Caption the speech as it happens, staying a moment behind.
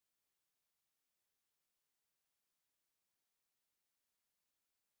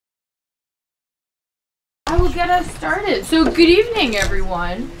I will get us started. So good evening,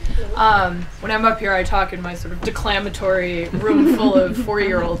 everyone. When I'm up here, I talk in my sort of declamatory room full of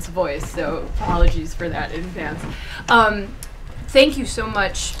 4-year-olds voice, so apologies for that in advance. Thank you so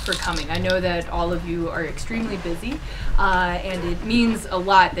much for coming. I know that all of you are extremely busy, and it means a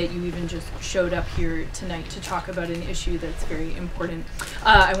lot that you even just showed up here tonight to talk about an issue that's very important.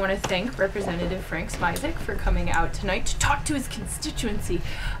 I want to thank Representative Frank Smizick for coming out tonight to talk to his constituency.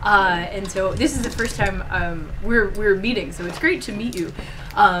 And so this is the first time we're meeting, so it's great to meet you.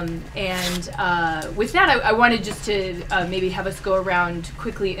 With that, I wanted just to maybe have us go around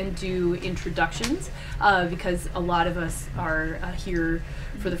quickly and do introductions, because a lot of us are here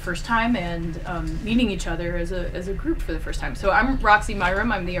for the first time and meeting each other as a group for the first time. So I'm Roxie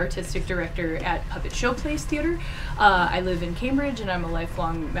Myhurm. I'm the artistic director at Puppet Showplace Theater. I live in Cambridge, and I'm a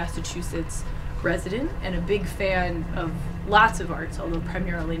lifelong Massachusetts resident and a big fan of lots of arts, although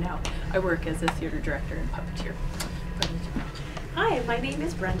primarily now I work as a theater director and puppeteer. Hi, my name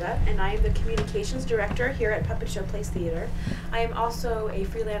is Brenda, and I am the communications director here at Puppet Showplace Theater. I am also a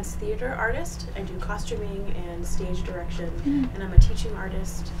freelance theater artist. I do costuming and stage direction, and I'm a teaching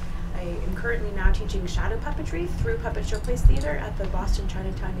artist. I am currently now teaching shadow puppetry through Puppet Showplace Theater at the Boston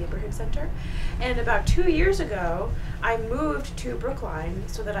Chinatown Neighborhood Center. And about 2 years ago, I moved to Brookline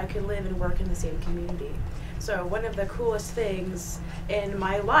so that I could live and work in the same community. So one of the coolest things in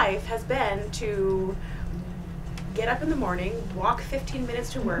my life has been to get up in the morning, walk 15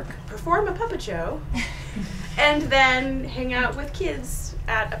 minutes to work, perform a puppet show, and then hang out with kids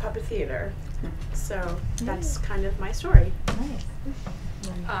at a puppet theater. So that's kind of my story.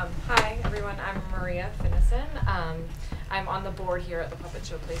 Hi everyone, I'm Maria Finnison. I'm on the board here at the Puppet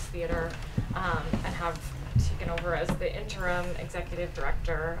Showplace Theater and have taken over as the interim executive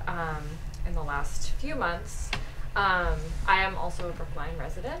director in the last few months. I am also a Brookline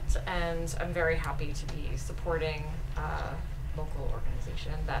resident, and I'm very happy to be supporting a local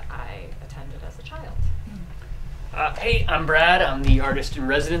organization that I attended as a child. Hey, I'm Brad. I'm the artist in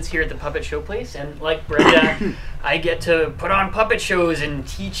residence here at the Puppet Showplace, and like Brenda, I get to put on puppet shows and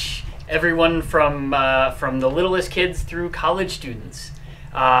teach everyone from the littlest kids through college students.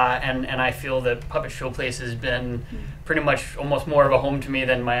 And I feel that Puppet Showplace has been pretty much almost more of a home to me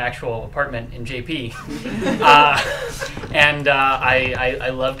than my actual apartment in JP. I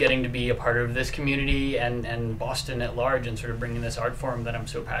love getting to be a part of this community and Boston at large, and sort of bringing this art form that I'm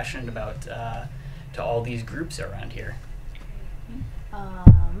so passionate about to all these groups around here.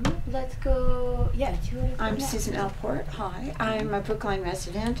 Let's go, yeah. I'm Susan Elport. Hi, I'm a Brookline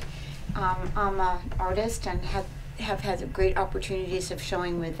resident. I'm an artist and have had great opportunities of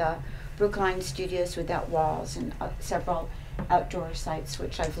showing with Brookline Studios Without Walls and several outdoor sites,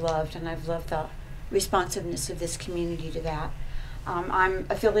 which I've loved, and I've loved the responsiveness of this community to that. I'm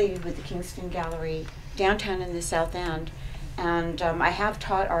affiliated with the Kingston Gallery downtown in the South End, and I have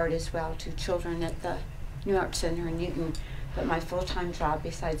taught art as well to children at the New Art Center in Newton, but my full-time job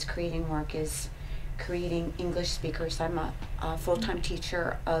besides creating work is creating English speakers. I'm a full-time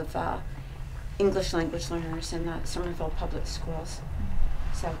teacher of English language learners in the Somerville Public Schools.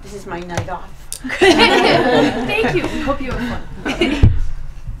 So this is my night off. Thank you. Hope you have fun.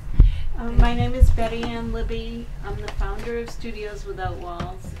 My name is Betty Ann Libby. I'm the founder of Studios Without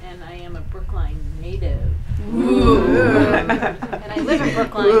Walls, and I am a Brookline native. Ooh. And I live in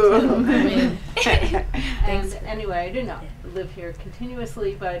Brookline too. Thanks. And anyway, I do not live here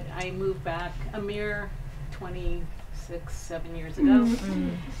continuously, but I moved back a mere 7 years ago.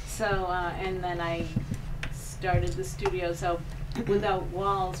 So, and then I started the studio, so Without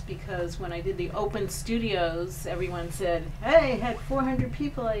Walls, because when I did the open studios, everyone said, hey, I had 400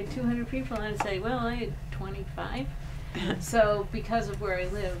 people, I had 200 people, and I'd say, well, I had 25. So because of where I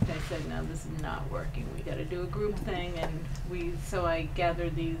lived, I said, no, this is not working. We got to do a group thing, and so I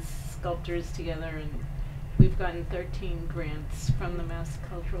gathered these sculptors together, and we've gotten 13 grants from the Mass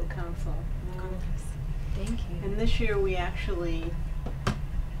Cultural Council. Thank you. And this year we actually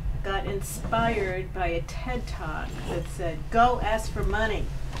got inspired by a TED Talk that said, go ask for money.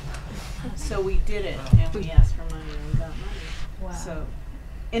 So we did it, and we asked for money, and we got money. Wow. So,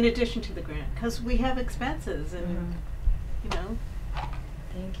 in addition to the grant, because we have expenses, and, you know.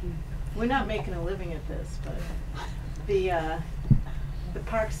 Thank you. We're not making a living at this, but the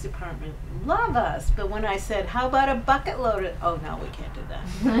Parks Department love us, but when I said, how about a bucket load of, oh no, we can't do that.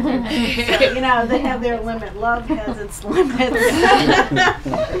 So, you know, they have their limit. Love has its limits.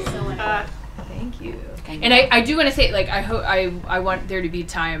 So thank you. And I do want to say, like, I want there to be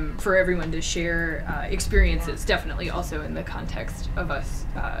time for everyone to share experiences, definitely also in the context of us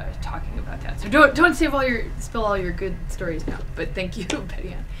talking about that. So don't spill all your good stories now, but thank you,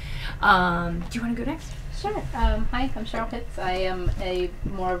 Betty Ann. Do you want to go next? Sure. Hi, I'm Cheryl Pitts. I am a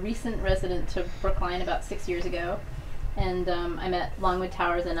more recent resident of Brookline about 6 years ago. And I'm at Longwood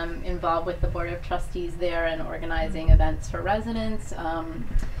Towers, and I'm involved with the Board of Trustees there and organizing events for residents. I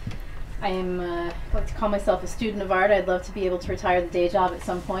like to call myself a student of art. I'd love to be able to retire the day job at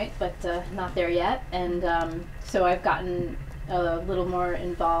some point, but not there yet. And so I've gotten a little more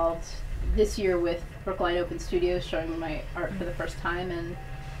involved this year with Brookline Open Studios, showing my art for the first time, and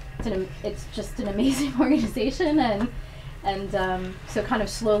it's just an amazing organization. And so kind of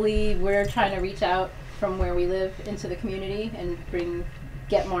slowly we're trying to reach out from where we live into the community and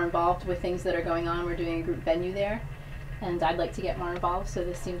get more involved with things that are going on. We're doing a group venue there, and I'd like to get more involved, so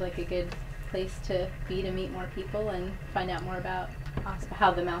this seemed like a good place to be, to meet more people and find out more about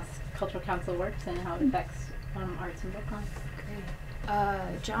how the Mass Cultural Council works and how it affects arts in Brookline.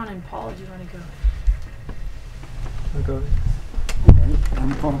 Great. John and Paul, do you want to go? I'll go. All right.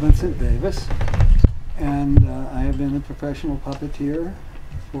 I'm Paul Vincent Davis, and I have been a professional puppeteer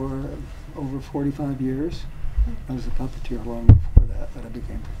for over 45 years. I was a puppeteer long before that, but I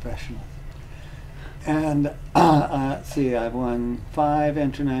became professional. And see, I've won 5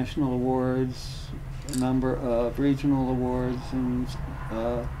 international awards, a number of regional awards, and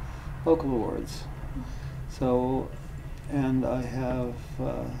local awards. So, and I have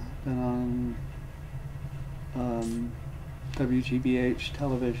been on WGBH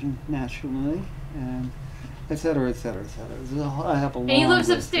television nationally, and et cetera, et cetera, et cetera. I have a long And he lives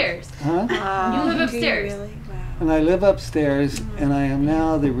list. upstairs. Huh? You live upstairs. Really? Wow. And I live upstairs, and I am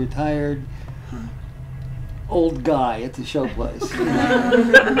now the retired old guy at the showplace.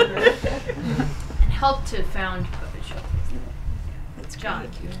 And helped to found Puppet Showplace. That's John.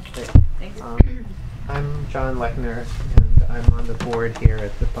 Thanks. I'm John Lechner, and I'm on the board here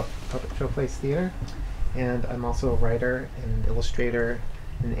at the Puppet Showplace Theater. And I'm also a writer and illustrator,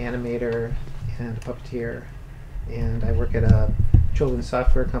 an animator, and a puppeteer. And I work at a children's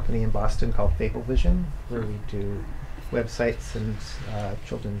software company in Boston called Fablevision, where we do websites and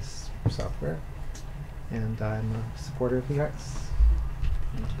children's software. And I'm a supporter of the arts.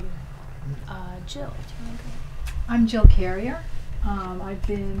 Thank you. Jill, do you want to go? I'm Jill Carrier. I've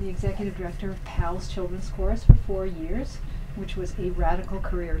been the executive director of PAL's Children's Chorus for 4 years, which was a radical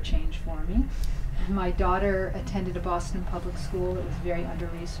career change for me. My daughter attended a Boston public school that was very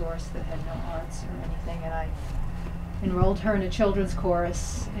under-resourced, that had no arts or anything, and I enrolled her in a children's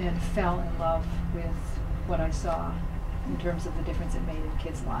chorus and fell in love with what I saw in terms of the difference it made in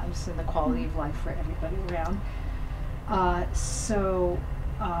kids' lives and the quality of life for everybody around.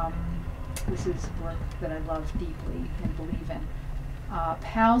 This is work that I love deeply and believe in.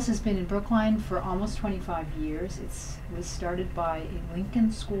 PALS has been in Brookline for almost 25 years. It was started by a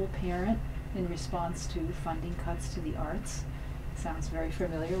Lincoln School parent in response to funding cuts to the arts. Sounds very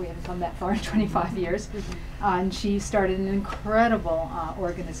familiar. We haven't come that far in 25 years. And she started an incredible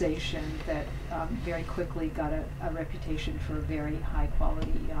organization that very quickly got a reputation for very high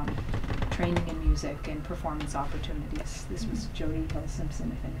quality training in music and performance opportunities. This was Jody Hill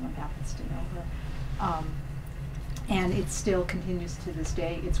Simpson, if anyone happens to know her. And it still continues to this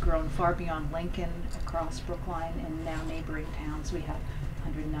day. It's grown far beyond Lincoln, across Brookline, and now neighboring towns. We have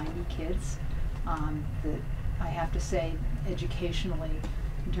 190 kids that I have to say, educationally,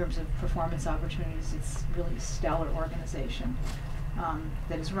 in terms of performance opportunities, it's really a stellar organization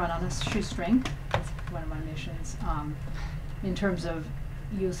that is run on a shoestring. That's one of my missions. In terms of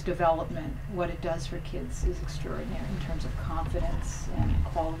youth development, what it does for kids is extraordinary in terms of confidence and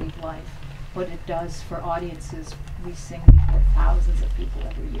quality of life. What it does for audiences, we sing before thousands of people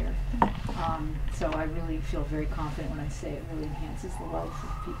every year. So I really feel very confident when I say it really enhances the life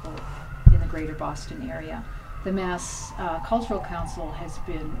of people in the greater Boston area. The Mass Cultural Council has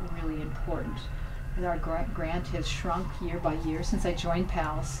been really important. And our grant has shrunk year by year since I joined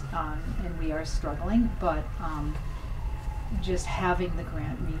PALS, and we are struggling, but just having the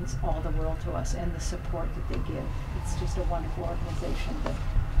grant means all the world to us, and the support that they give. It's just a wonderful organization that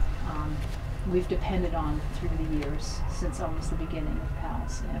we've depended on through the years, since almost the beginning of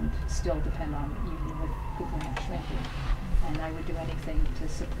PALS, and still depend on even with the grant shrinking. And I would do anything to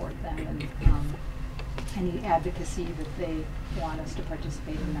support them, and any advocacy that they want us to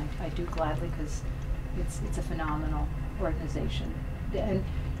participate in, I do gladly, because it's a phenomenal organization.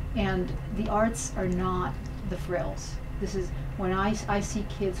 And the arts are not the frills. This is when I see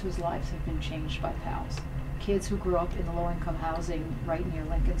kids whose lives have been changed by PALS. Kids who grew up in the low-income housing right near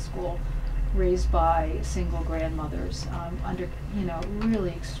Lincoln School, raised by single grandmothers, under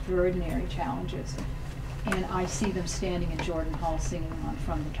really extraordinary challenges. And I see them standing in Jordan Hall singing on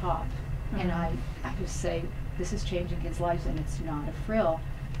From the Top. And I just say, this is changing kids' lives, and it's not a frill.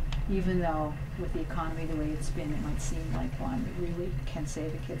 even though with the economy the way it's been, it might seem like one that really can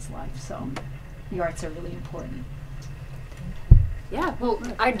save a kid's life. So the arts are really important. Yeah, well,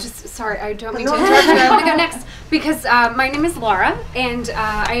 I don't mean to interrupt you. I'm going to go next because my name is Laura, and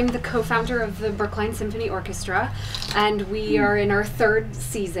I am the co-founder of the Brookline Symphony Orchestra, and we are in our 3rd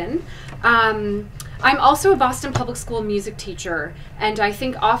season. I'm also a Boston Public School music teacher, and I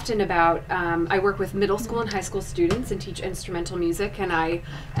think often about, I work with middle school and high school students and teach instrumental music, and I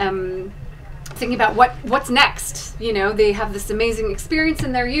am thinking about what's next. You know, they have this amazing experience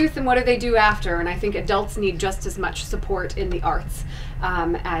in their youth, and what do they do after? And I think adults need just as much support in the arts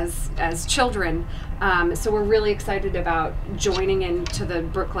as children. So we're really excited about joining into the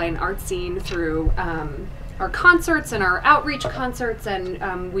Brookline art scene through our concerts and our outreach concerts,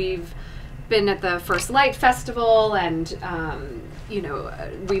 and we've been at the First Light Festival, and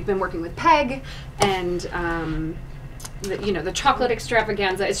we've been working with Peg and the chocolate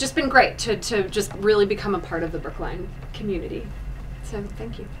extravaganza. It's just been great to just really become a part of the Brookline community. So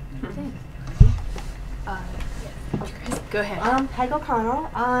thank you. Go ahead. I'm Peg O'Connell.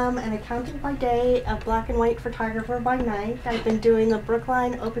 I'm an accountant by day, a black and white photographer by night. I've been doing the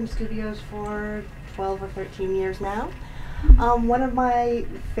Brookline Open Studios for 12 or 13 years now. One of my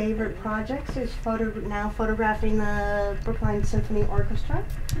favorite projects is photographing the Brookline Symphony Orchestra.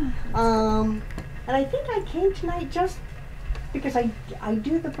 And I think I came tonight just because I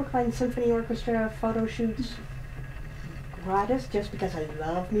do the Brookline Symphony Orchestra photo shoots gratis just because I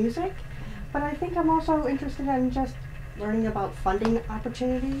love music. But I think I'm also interested in just learning about funding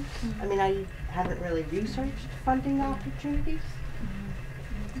opportunities. I mean, I haven't really researched funding opportunities.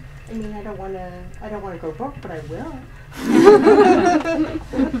 I mean, I don't want to go broke, but I will.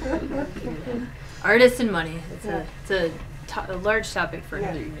 Artists and money. It's a large topic for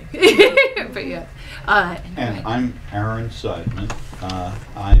another evening. But yeah. And I'm Aaron Seidman.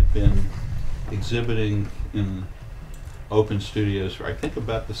 I've been exhibiting in Open Studios for I think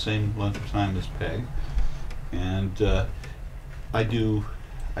about the same length of time as Peg, and I do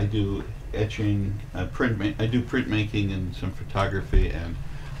etching, I do printmaking and some photography, and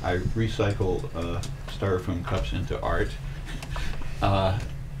I recycle styrofoam cups into art.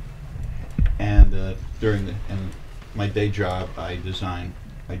 During my day job, I design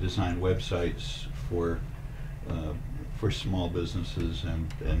websites for small businesses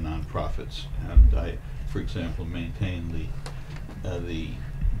and nonprofits, and I, for example, maintain the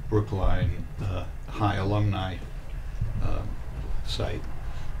Brookline High alumni site,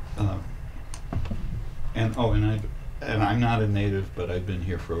 and I'm not a native, but I've been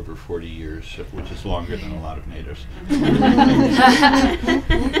here for over 40 years, which is longer than a lot of natives. That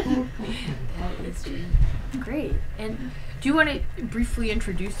is true. Great. And do you want to briefly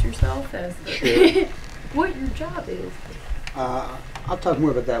introduce yourself as what your job is? I'll talk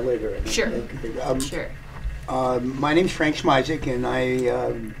more about that later. Sure. Sure. My name's Frank Smizick, and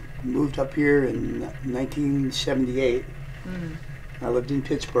I moved up here in 1978. I lived in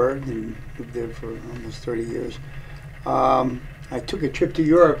Pittsburgh and lived there for almost 30 years. I took a trip to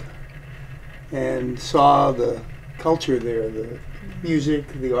Europe and saw the culture there, the music,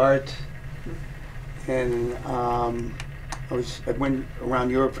 the art, and I went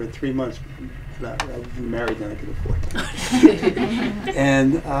around Europe for 3 months. I was married and I could afford it.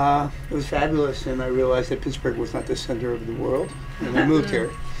 And it was fabulous, and I realized that Pittsburgh was not the center of the world, and I moved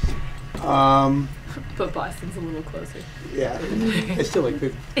here. But Boston's a little closer. Yeah, I still like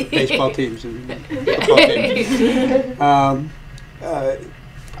the baseball teams and football teams.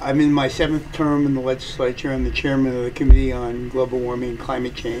 I'm in my 7th term in the legislature. I'm the chairman of the Committee on Global Warming and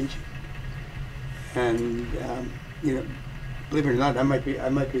Climate Change. And believe it or not, I might be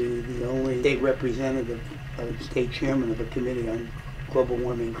the only state representative, state chairman of a committee on global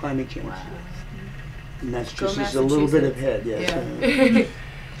warming and climate change. Wow. And that's just a little bit ahead, yes.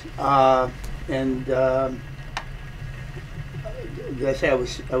 Yeah. Did I say I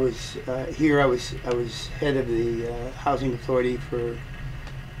was here? I was head of the housing authority for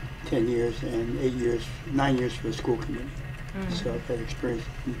 10 years and 9 years for the school committee. So I've had experience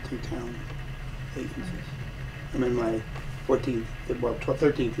in 2 town agencies. I'm in my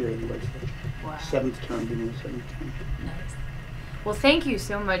 13th year in the legislature. Wow. 7th term, beginning of 7th term. Nice. Well, thank you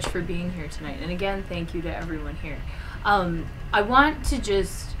so much for being here tonight. And again, thank you to everyone here. I want to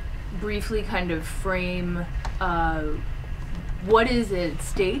just briefly kind of frame what is at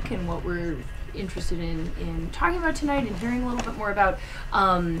stake and what we're interested in talking about tonight and hearing a little bit more about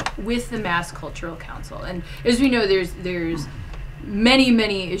with the Mass Cultural Council. And as we know, there's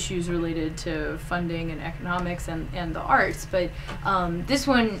many issues related to funding and economics and the arts, but this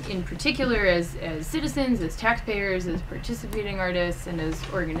one in particular, as citizens, as taxpayers, as participating artists, and as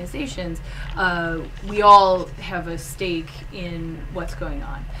organizations, we all have a stake in what's going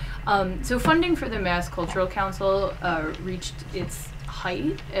on. So funding for the Mass Cultural Council reached its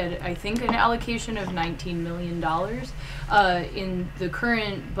height at, I think, an allocation of $19 million. In the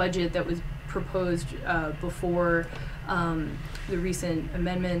current budget that was proposed before the recent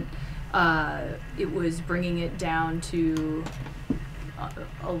amendment, it was bringing it down to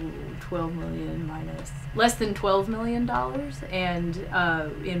 12 million minus less than $12 million,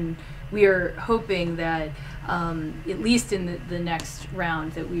 and we are hoping that at least in the next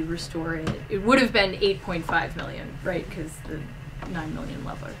round that we restore it. It would have been 8.5 million, right? Because the 9 million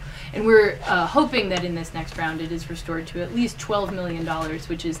level, and we're hoping that in this next round it is restored to at least $12 million,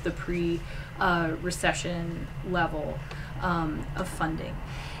 which is the pre-recession level of funding.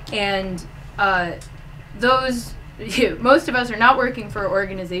 And those, most of us are not working for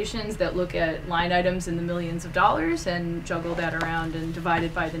organizations that look at line items in the millions of dollars and juggle that around and divide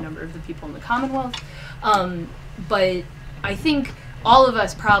it by the number of the people in the Commonwealth. But I think all of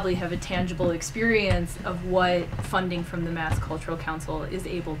us probably have a tangible experience of what funding from the Mass Cultural Council is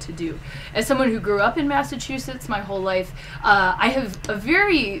able to do. As someone who grew up in Massachusetts my whole life, I have a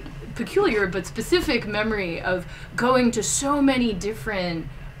very peculiar but specific memory of going to so many different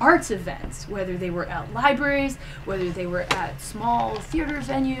arts events, whether they were at libraries, whether they were at small theater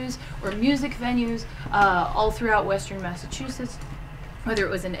venues or music venues all throughout Western Massachusetts, whether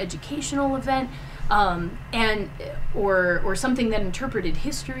it was an educational event or something that interpreted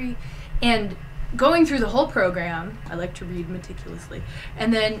history, and going through the whole program. I like to read meticulously,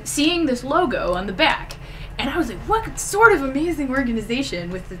 and then seeing this logo on the back, and I was like, what sort of amazing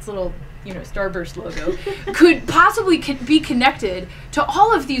organization with its little, Starburst logo could possibly be connected to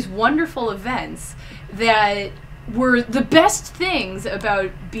all of these wonderful events that were the best things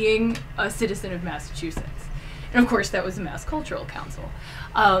about being a citizen of Massachusetts. And of course, that was the Mass Cultural Council.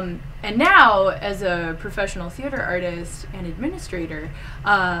 And now, as a professional theater artist and administrator,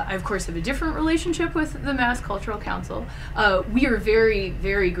 I of course have a different relationship with the Mass Cultural Council. We are very,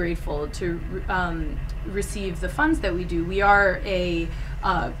 very grateful to receive the funds that we do. We are a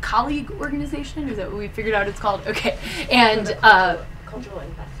colleague organization. Is that what we figured out it's called? Okay. And Cultural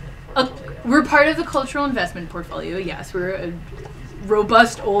investment portfolio. We're part of the cultural investment portfolio. Yes, we're a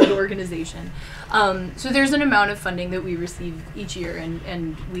robust old organization. So there's an amount of funding that we receive each year,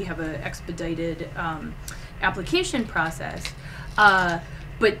 and we have an expedited application process.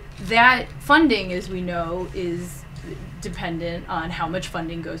 But that funding, as we know, is dependent on how much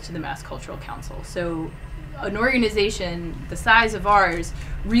funding goes to the Mass Cultural Council. So an organization the size of ours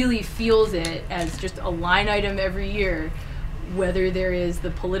really feels it as just a line item every year, whether there is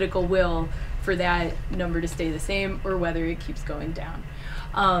the political will for that number to stay the same or whether it keeps going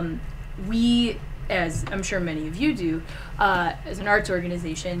down. We, as I'm sure many of you do, as an arts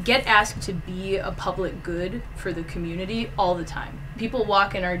organization, get asked to be a public good for the community all the time. People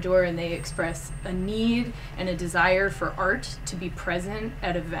walk in our door and they express a need and a desire for art to be present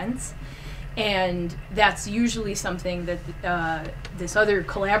at events. And that's usually something that this other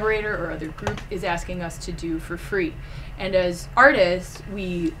collaborator or other group is asking us to do for free. And as artists,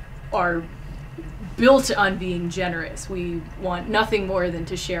 we are built on being generous. We want nothing more than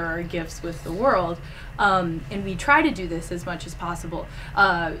to share our gifts with the world. And we try to do this as much as possible.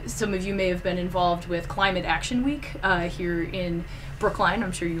 Some of you may have been involved with Climate Action Week here in Brookline.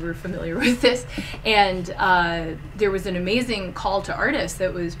 I'm sure you were familiar with this. And there was an amazing call to artists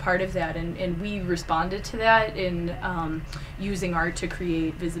that was part of that. And we responded to that in using art to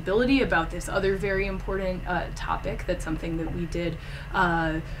create visibility about this other very important topic. That's something that we did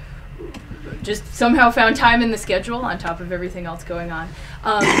just somehow found time in the schedule on top of everything else going on.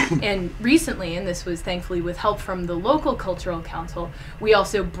 And recently, and this was thankfully with help from the local cultural council, we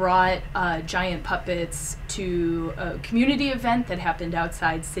also brought giant puppets to a community event that happened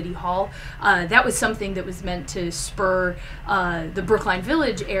outside City Hall. That was something that was meant to spur the Brookline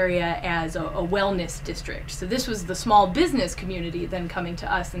Village area as a wellness district. So this was the small business community then coming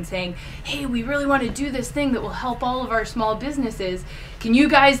to us and saying, hey, we really want to do this thing that will help all of our small businesses. Can you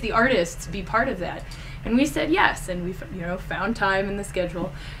guys, the artists, be part of that? And we said yes, and we found time in the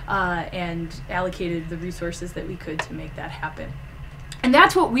schedule and allocated the resources that we could to make that happen. And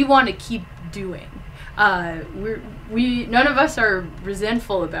that's what we want to keep doing. None of us are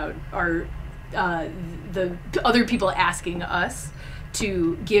resentful about the other people asking us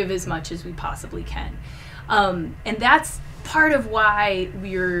to give as much as we possibly can. And that's part of why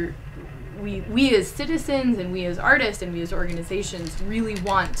we as citizens and we as artists and we as organizations really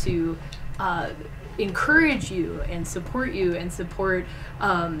want to encourage you and support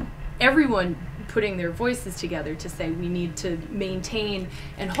everyone putting their voices together to say we need to maintain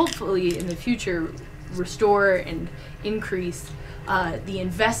and hopefully in the future restore and increase the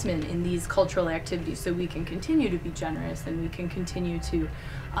investment in these cultural activities so we can continue to be generous and we can continue to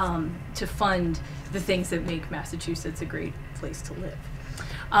fund the things that make Massachusetts a great place to live.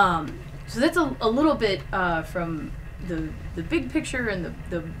 So that's a little bit from the big picture and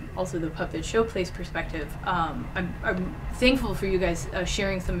also the Puppet Showplace perspective. I'm thankful for you guys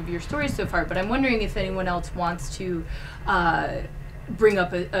sharing some of your stories so far, but I'm wondering if anyone else wants to bring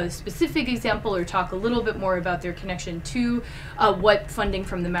up a specific example or talk a little bit more about their connection to what funding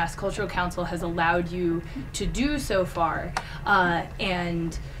from the Mass Cultural Council has allowed you to do so far,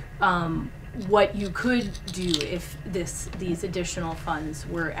 and what you could do if these additional funds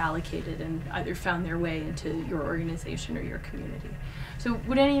were allocated and either found their way into your organization or your community. So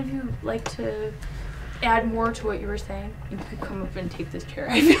would any of you like to add more to what you were saying? You could come up and take this chair.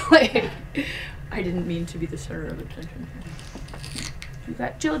 I feel like I didn't mean to be the center of attention.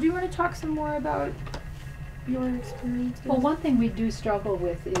 Jill, do you want to talk some more about your experiences? Well, one thing we do struggle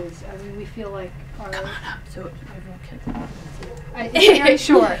with is, I mean, we feel like our... Come on up so everyone can yeah,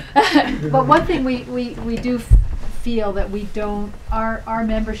 sure. But one thing we do feel that we don't, our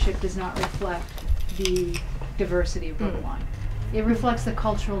membership does not reflect the diversity of Brookline. It reflects the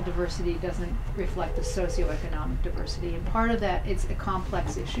cultural diversity, it doesn't reflect the socioeconomic diversity. And part of that, it's a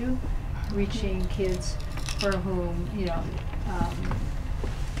complex issue, reaching kids for whom, you know,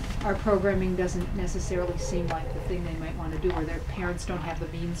 our programming doesn't necessarily seem like the thing they might want to do, or their parents don't have the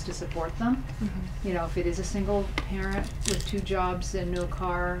means to support them. You know, if it is a single parent with 2 jobs and no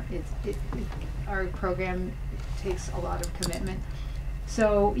car, our program takes a lot of commitment.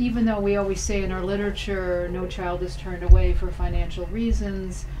 So even though we always say in our literature, no child is turned away for financial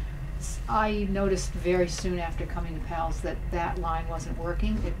reasons, I noticed very soon after coming to PALS that line wasn't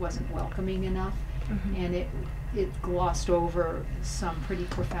working, it wasn't welcoming enough, and it glossed over some pretty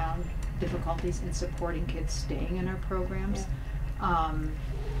profound difficulties in supporting kids staying in our programs.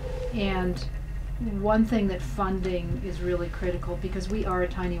 And one thing that funding is really critical, because we are a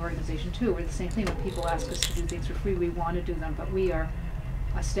tiny organization too, we're the same thing. When people ask us to do things for free, we want to do them, but we are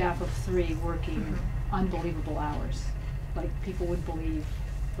a staff of 3 working unbelievable hours. Like, people would believe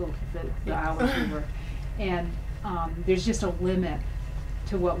the hours we work. And there's just a limit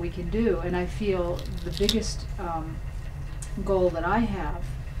to what we can do, and I feel the biggest goal that I have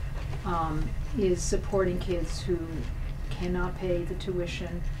is supporting kids who cannot pay the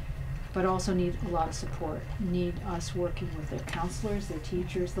tuition but also need a lot of support, need us working with their counselors, their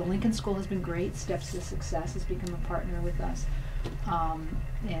teachers. The Lincoln School has been great. Steps to Success has become a partner with us,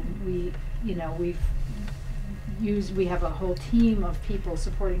 and we have a whole team of people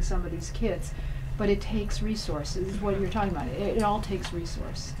supporting some of these kids. But it takes resources, what you're talking about. It all takes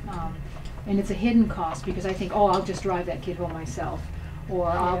resource. And it's a hidden cost, because I think, oh, I'll just drive that kid home myself, or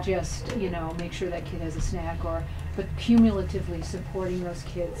I'll just, make sure that kid has a snack, but cumulatively supporting those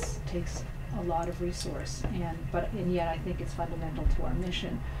kids takes a lot of resource, and yet I think it's fundamental to our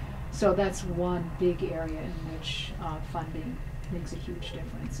mission. So that's one big area in which funding makes a huge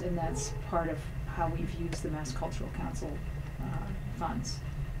difference, and that's part of how we've used the Mass Cultural Council funds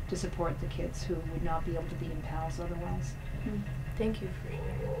to support the kids who would not be able to be in PALS otherwise. Thank you for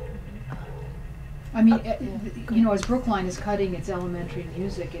sharing. I mean, as Brookline is cutting its elementary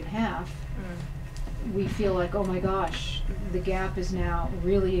music in half, we feel like, oh my gosh, the gap is now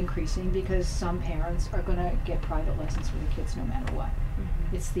really increasing, because some parents are going to get private lessons for the kids no matter what.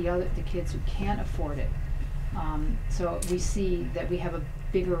 It's the kids who can't afford it. So we see that we have a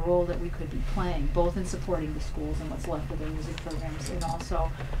bigger role that we could be playing, both in supporting the schools and what's left of their music programs, and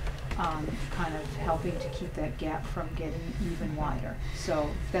also kind of helping to keep that gap from getting even wider. So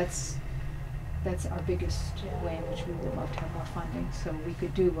that's our biggest way in which we would love to have more funding, so we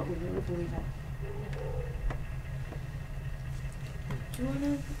could do what we really believe in. Do you want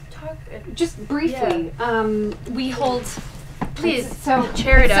to talk? Just briefly, we hold. Please, so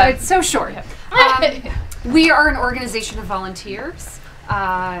chair it up. It's so short. We are an organization of volunteers,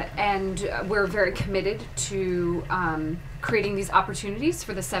 and we're very committed to creating these opportunities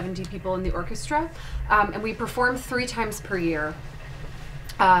for the 70 people in the orchestra, and we perform 3 times per year.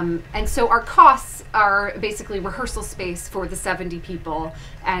 And so our costs are basically rehearsal space for the 70 people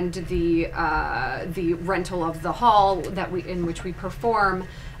and the rental of the hall in which we perform.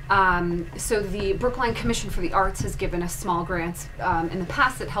 So the Brookline Commission for the Arts has given us small grants in the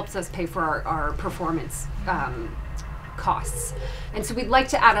past that helps us pay for our performance costs. And so we'd like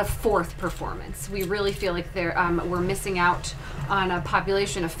to add a fourth performance. We really feel like we're missing out on a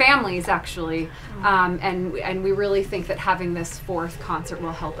population of families, actually, and we really think that having this fourth concert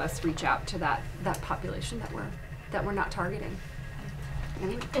will help us reach out to that population that we're not targeting,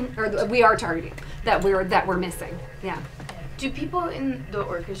 or that we are targeting, that we're missing. Yeah. Do people in the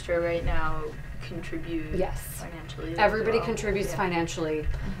orchestra right now contribute? Yes. Financially? Everybody well? contributes Yeah. financially.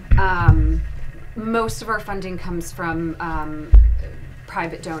 Most of our funding comes from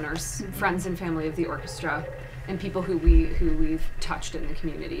private donors, friends and family of the orchestra, and people who we've touched in the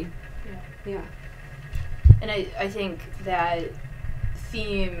community. Yeah. And I think that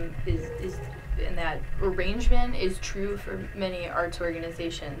theme is and that arrangement is true for many arts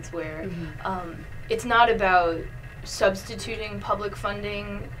organizations, where it's not about substituting public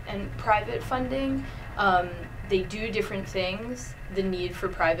funding and private funding. They do different things. The need for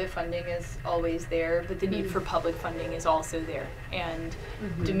private funding is always there, but the need for public funding is also there. And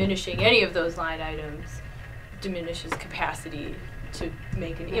diminishing any of those line items diminishes capacity to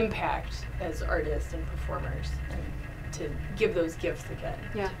make an impact as artists and performers, and to give those gifts again.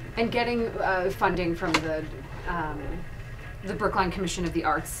 Yeah, and getting funding from the Brookline Commission of the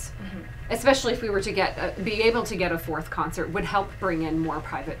Arts, especially if we were to be able to get a fourth concert, would help bring in more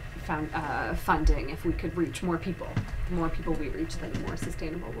private funding. If we could reach more people, the more people we reach, then the more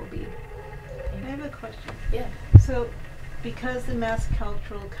sustainable we'll be. I have a question. Yeah. So, because the Mass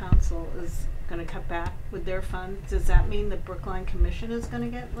Cultural Council is going to cut back with their funds, does that mean the Brookline Commission is going to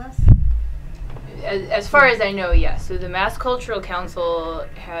get less? As far as I know, yes. So the Mass Cultural Council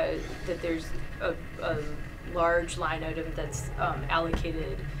has that there's a large line item that's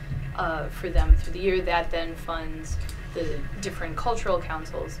allocated for them through the year that then funds the different cultural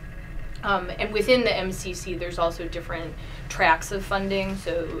councils. And within the MCC, there's also different tracks of funding.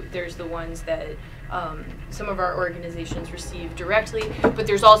 So there's the ones that some of our organizations receive directly, but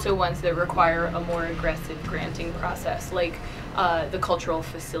there's also ones that require a more aggressive granting process, like the Cultural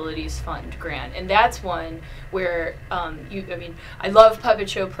Facilities Fund grant. And that's one where, I love Puppet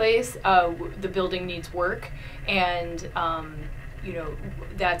Showplace. The building needs work, and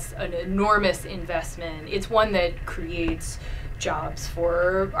that's an enormous investment. It's one that creates jobs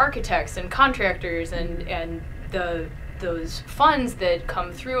for architects and contractors, and those funds that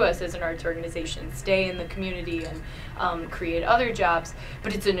come through us as an arts organization stay in the community and create other jobs,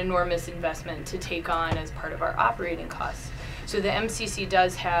 but it's an enormous investment to take on as part of our operating costs. So the MCC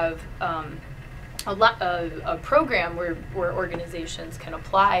does have a program where organizations can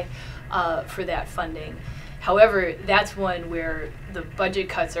apply for that funding. However, that's one where the budget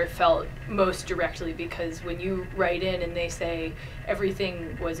cuts are felt most directly, because when you write in and they say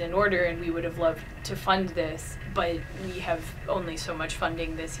everything was in order and we would have loved to fund this, but we have only so much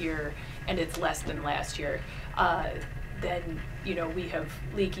funding this year and it's less than last year, then we have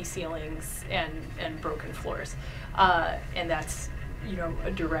leaky ceilings and broken floors, and that's a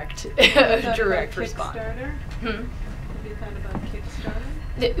direct response. Kickstarter? Have you thought about Kickstarter?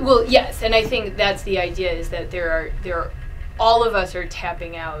 Well, yes, and I think that's the idea, is that there are all of us are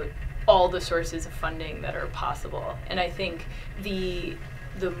tapping out all the sources of funding that are possible, and I think the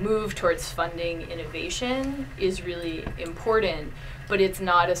move towards funding innovation is really important, but it's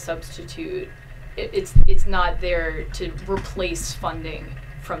not a substitute. It's not there to replace funding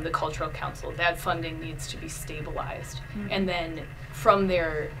from the Cultural Council. That funding needs to be stabilized, and then from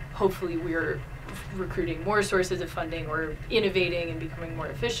there, hopefully we're recruiting more sources of funding or innovating and becoming more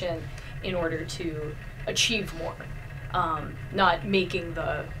efficient in order to achieve more, not making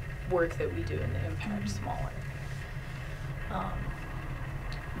the work that we do in the impact smaller.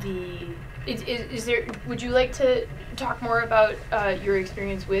 Would you like to talk more about your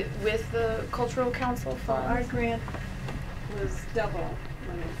experience with the Cultural Council funds? Our grant was double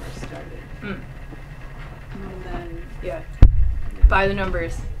when we first started. And then by the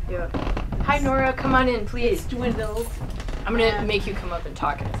numbers. Yeah. Hi Nora, come on in, please. It's dwindled. I'm gonna make you come up and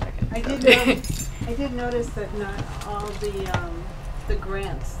talk in a second. I did notice that not all the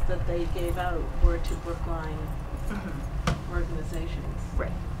grants that they gave out were to Brookline organizations.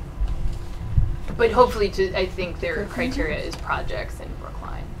 Right. But hopefully, I think their criteria is projects in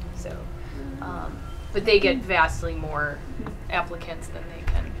Brookline. So, but they get vastly more applicants than they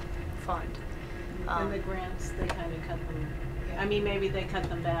can fund. And the grants, they kind of cut them. I mean, maybe they cut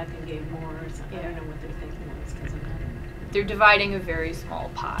them back and gave more or something. I don't know what they're thinking was, because I'm not in. They're dividing a very small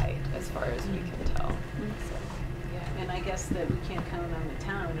pie, as far as we can tell. So, yeah. And I guess that we can't count on the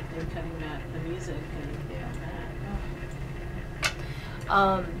town if they're cutting back the music and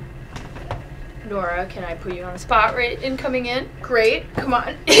that. Nora, can I put you on the spot right in coming in? Great, come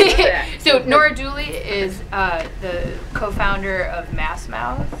on. So Nora Dooley is the co-founder of Mass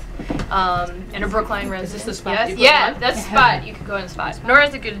Mouth and a Brookline resident. Is this the spot? Yes, yeah, that's the spot. You can go on the spot.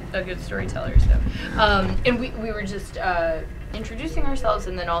 Nora's a good storyteller. So, and we were just introducing ourselves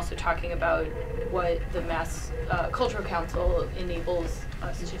and then also talking about what the Mass Cultural Council enables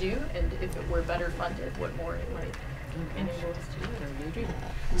us to do, and if it were better funded, what more it might enable us to do.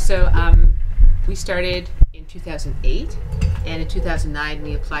 So we started in 2008, and in 2009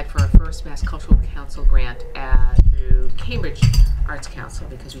 we applied for our first Mass Cultural Council grant through Cambridge Arts Council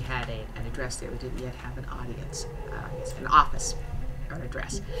because we had an address there. We didn't yet have an audience, an office or an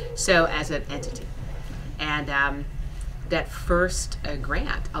address. So as an entity. And that first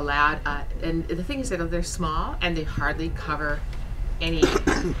grant allowed, and the thing is that they're small and they hardly cover any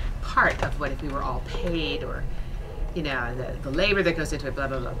part of what if we were all paid or, you know, the labor that goes into it, blah,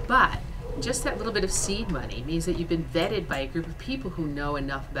 blah, blah. But just that little bit of seed money means that you've been vetted by a group of people who know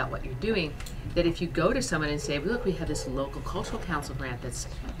enough about what you're doing that if you go to someone and say, look, we have this local cultural council grant that's,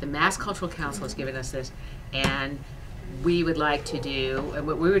 the Mass Cultural Council has given us this, and we would like to do, and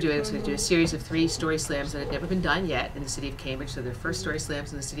what we were doing was to do a series of 3 story slams that had never been done yet in the city of Cambridge, so they're first story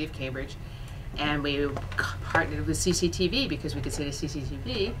slams in the city of Cambridge, and we partnered with CCTV because we could say to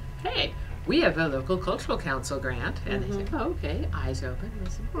CCTV, hey, we have a local cultural council grant. And they said, oh, okay, eyes open. And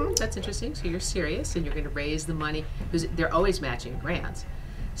I said, that's interesting, so you're serious and you're going to raise the money, because they're always matching grants.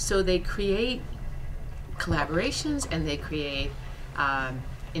 So they create collaborations and they create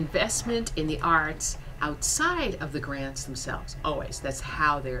investment in the arts outside of the grants themselves, always. That's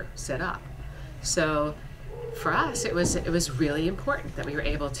how they're set up. So for us, it was really important that we were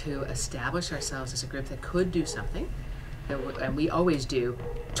able to establish ourselves as a group that could do something. And we always do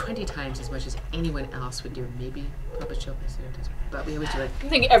 20 times as much as anyone else would do. Maybe Puppet Showplace Theater does, but we always do like. I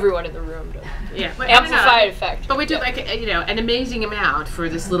think everyone in the room does. Yeah, well, amplified effect. But we do like an amazing amount for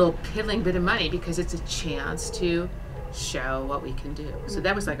this little piddling bit of money because it's a chance to show what we can do. So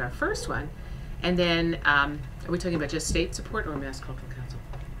that was like our first one, and then are we talking about just state support or Mass Cultural Council?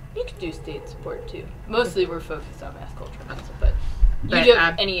 You could do state support too. Mostly we're focused on Mass Cultural Council, but. You do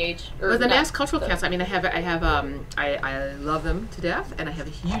have NEH or well, the Mass Cultural Council. I mean, I love them to death, and I have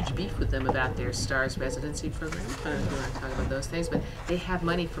a huge beef with them about their STARS residency program. I don't know if you want to talk about those things, but they have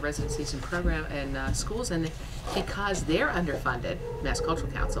money for residencies and program and schools, and because they're underfunded, Mass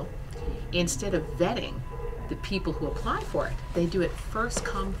Cultural Council, instead of vetting the people who apply for it, they do it first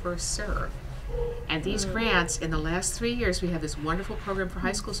come, first serve. And these grants, in the last 3 years, we have this wonderful program for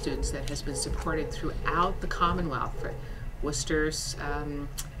high school students that has been supported throughout the Commonwealth for Worcester's,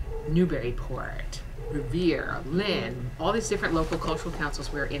 Newburyport, Revere, Lynn, all these different local cultural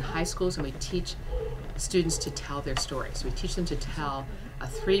councils. We're in high schools and we teach students to tell their stories. We teach them to tell a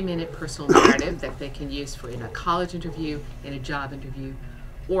 3-minute personal narrative that they can use for in a college interview, in a job interview,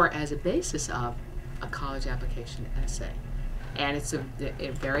 or as a basis of a college application essay. And it's a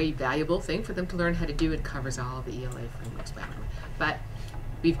very valuable thing for them to learn how to do. It covers all the ELA frameworks. But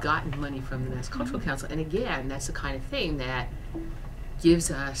we've gotten money from the Mass Cultural Council, and again, that's the kind of thing that gives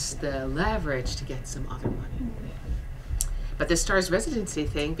us the leverage to get some other money. But the STARS residency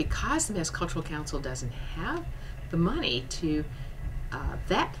thing, because the Mass Cultural Council doesn't have the money to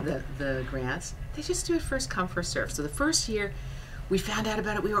vet the grants, they just do it first come, first serve. So the first year we found out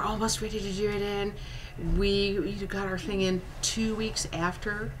about it, we were almost ready to do it in. We got our thing in 2 weeks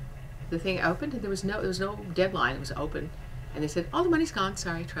after the thing opened, and there was no deadline, it was open. And they said, oh, the money's gone,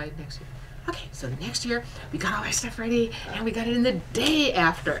 sorry, try it next year. Okay, so the next year, we got all our stuff ready, and we got it in the day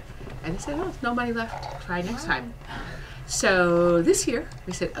after. And they said, oh, no money left, try next time. So this year,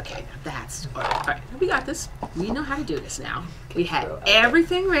 we said, okay, that's, all right, we got this. We know how to do this now. We had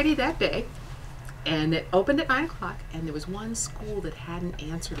everything ready that day, and it opened at 9 o'clock, and there was one school that hadn't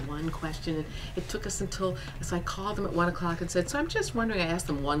answered one question, and it took us until, so I called them at 1 o'clock and said, so I'm just wondering, I asked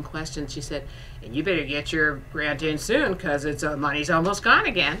them one question. She said, and you better get your grant in soon, because it's money's almost gone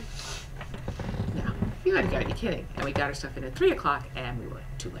again. No, you gotta be kidding. And we got our stuff in at 3 o'clock, and we were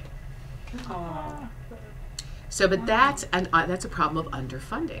too late. Aww. So, but that's a problem of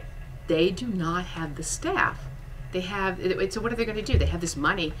underfunding. They do not have the staff. They have, so what are they going to do? They have this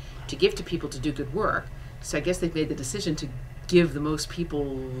money to give to people to do good work. So I guess they've made the decision to give the most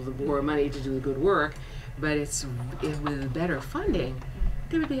people the more money to do the good work. But with better funding,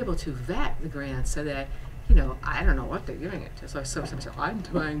 they would be able to vet the grants so that, I don't know what they're giving it to. So sometimes I'm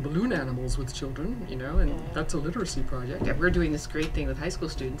buying balloon animals with children, and that's a literacy project. And we're doing this great thing with high school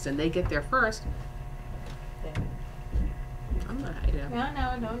students, and they get there first. I'm not hiding them.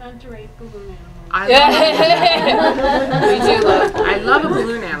 No, don't underrate balloon animals. I love a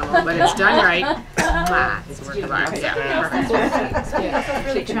balloon animal, but it's done right. It's a work of art. What's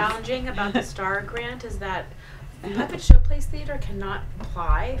really challenging about the STAR grant is that Puppet Showplace Theater cannot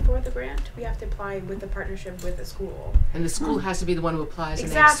apply for the grant. We have to apply with a partnership with the school. And the school has to be the one who applies, and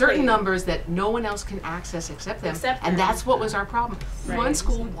they have Exactly. certain numbers that no one else can access except them. And that's what was our problem. Right. One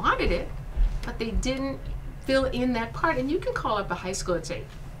school wanted it, but they didn't fill in that part. And you can call up a high school and say,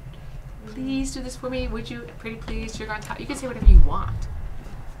 please do this for me, would you, pretty please, sugar on top. You can say whatever you want.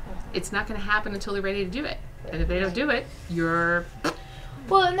 It's not going to happen until they're ready to do it. And if they don't do it, you're...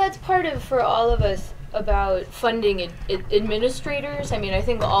 Well, and that's part of, for all of us, about funding administrators. I mean, I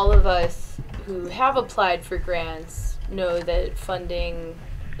think all of us who have applied for grants know that funding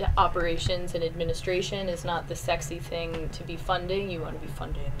operations and administration is not the sexy thing to be funding. You want to be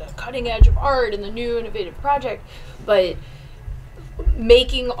funding the cutting edge of art and the new innovative project. But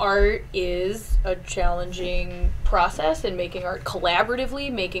making art is a challenging process, and making art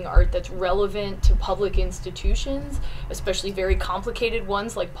collaboratively, making art that's relevant to public institutions, especially very complicated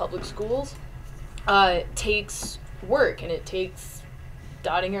ones like public schools, takes work, and it takes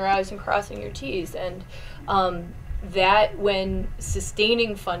dotting your I's and crossing your T's. And that when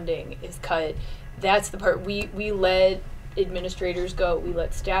sustaining funding is cut, that's the part we let administrators go, we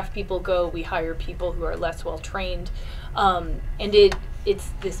let staff people go, we hire people who are less well trained, and it's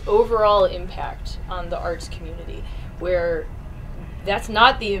this overall impact on the arts community where that's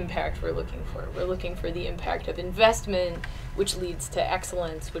not the impact we're looking for. We're looking for the impact of investment, which leads to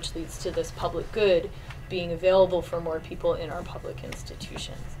excellence, which leads to this public good being available for more people in our public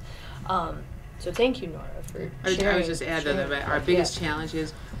institutions. So thank you, Nora, for sharing. I would just add that our biggest challenge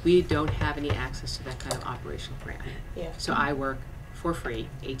is we don't have any access to that kind of operational grant. Yeah. So I work for free,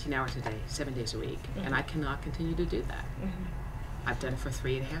 18 hours a day, 7 days a week, and I cannot continue to do that. I've done it for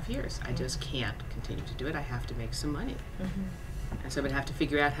 3.5 years. I just can't continue to do it. I have to make some money. And so I'm going to have to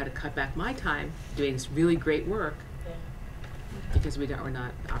figure out how to cut back my time doing this really great work because we're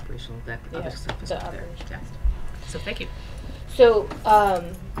not operational. That other stuff is not there. Yeah. So thank you. So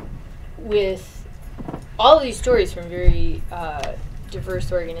with all of these stories from very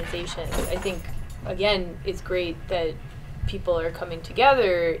diverse organizations, I think, again, it's great that people are coming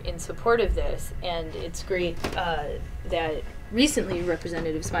together in support of this, and it's great that recently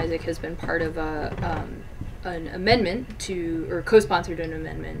Representative Smizick has been part of an amendment to, or co-sponsored an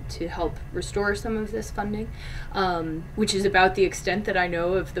amendment to help restore some of this funding, which is about the extent that I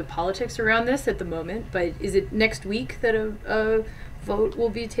know of the politics around this at the moment. But is it next week that a vote will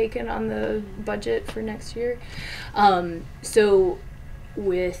be taken on the budget for next year? So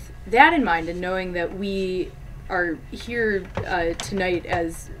with that in mind, and knowing that we are here tonight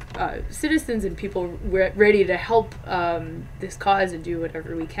as citizens and people ready to help this cause and do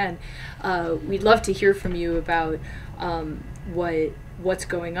whatever we can, we'd love to hear from you about what's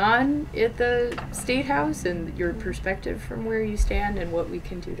going on at the State House and your perspective from where you stand and what we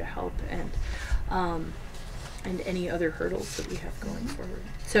can do to help, and any other hurdles that we have going forward.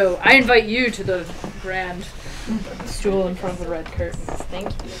 So I invite you to the grand stool in front of the red curtains. Thank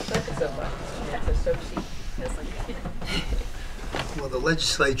you. Thank you so much. Well, the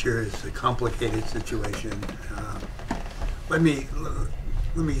legislature is a complicated situation. Let me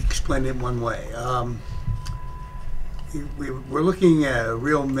explain it one way. We're looking at a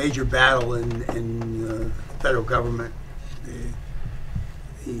real major battle in the federal government.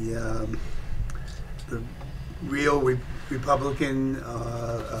 The real Republican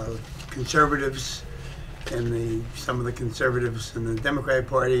conservatives and some of the conservatives in the Democratic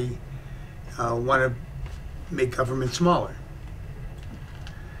Party want to make government smaller.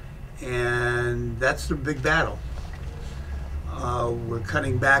 And that's the big battle. We're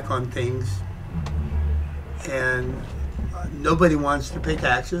cutting back on things, and nobody wants to pay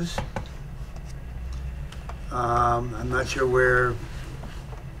taxes. I'm not sure where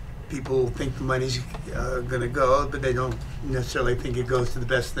people think the money's going to go, but they don't necessarily think it goes to the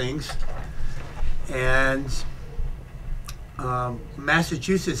best things. And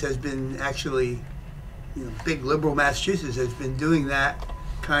Massachusetts has been actually, big liberal Massachusetts has been doing that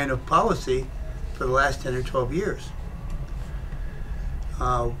kind of policy for the last 10 or 12 years.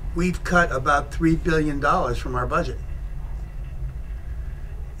 We've cut about $3 billion from our budget.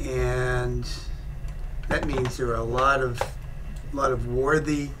 And that means there are a lot of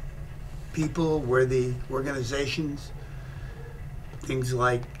worthy people, worthy organizations, things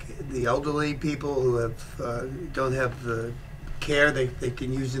like the elderly people who have don't have the care they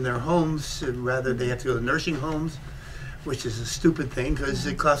can use in their homes, rather they have to go to nursing homes, which is a stupid thing because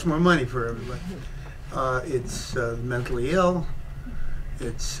it costs more money for everybody. It's mentally ill.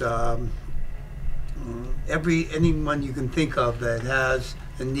 It's anyone you can think of that has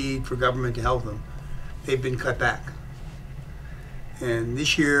a need for government to help them. They've been cut back. And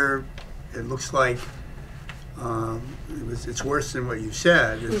this year, it looks like it's worse than what you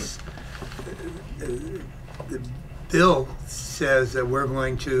said. It's, the bill says that we're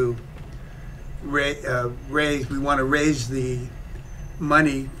going to we want to raise the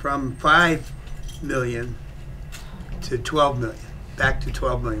money from 5 million to 12 million, back to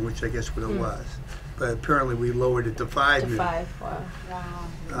 12 million, which I guess what it was. But apparently we lowered it to 5 million. 5,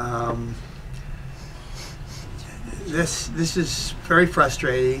 wow. This is very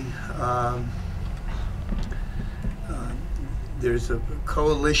frustrating. There's a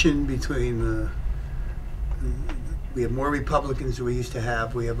coalition between we have more Republicans than we used to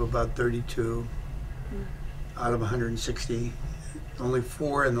have. We have about 32 out of 160. Only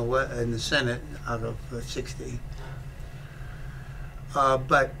 4 in the Senate out of 60.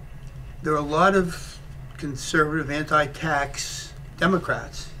 But there are a lot of conservative, anti-tax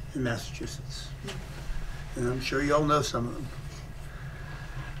Democrats in Massachusetts. And I'm sure you all know some of them.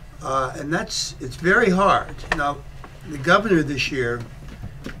 And it's very hard. Now, the governor this year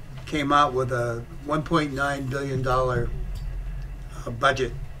came out with a $1.9 billion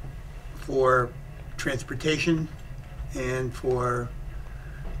budget for transportation and for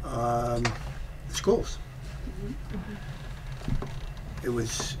schools. It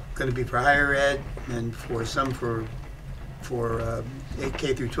was going to be for higher ed and for some for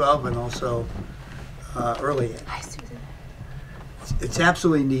K through 12 and also early ed. Hi, Susan. It's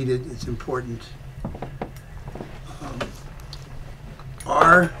absolutely needed. It's important.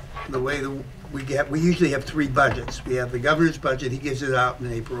 We usually have 3 budgets. We have the governor's budget. He gives it out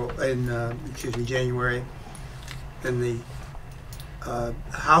in January. Then the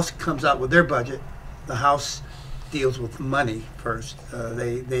House comes out with their budget. The House deals with money first.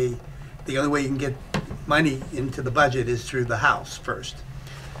 The only way you can get money into the budget is through the House first.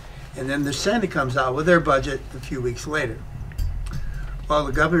 And then the Senate comes out with their budget a few weeks later. Well,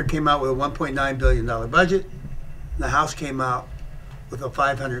 the governor came out with a $1.9 billion budget. The House came out with a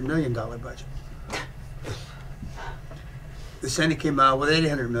 $500 million budget. The Senate came out with an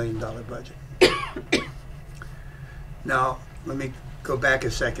 $800 million budget. Now, let me go back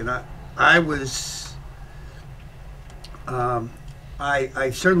a second. I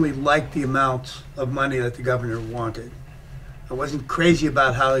certainly liked the amount of money that the governor wanted. I wasn't crazy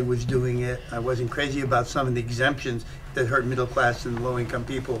about how he was doing it. I wasn't crazy about some of the exemptions that hurt middle class and low income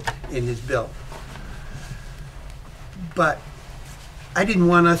people in his bill. But I didn't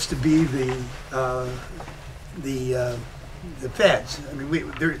want us to be the feds. I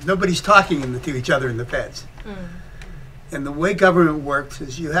mean, nobody's talking to each other in the feds. And the way government works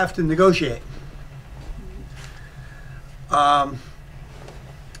is you have to negotiate. The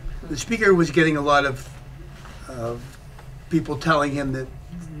speaker was getting a lot of people telling him that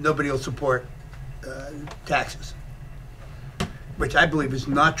nobody will support taxes, which I believe is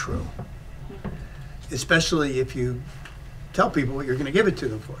not true, especially if you tell people what you're going to give it to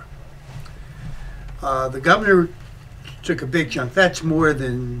them for. The governor took a big chunk. That's more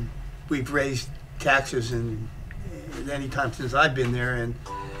than we've raised taxes in any time since I've been there, and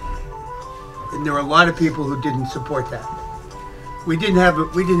there were a lot of people who didn't support that. We didn't have a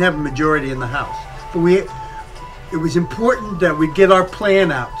majority in the House, but it was important that we get our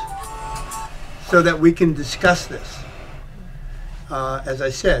plan out so that we can discuss this. As I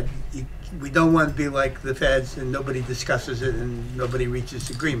said, we don't want to be like the feds and nobody discusses it and nobody reaches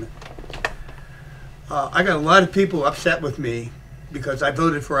agreement. I got a lot of people upset with me because I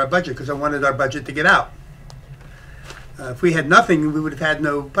voted for our budget because I wanted our budget to get out. If we had nothing, we would have had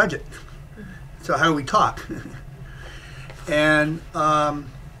no budget. So how do we talk? And the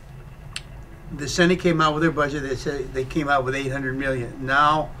Senate came out with their budget. They said they came out with $800 million.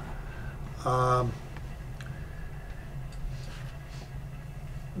 Now,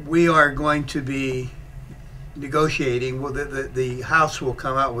 we are going to be negotiating. Well, the House will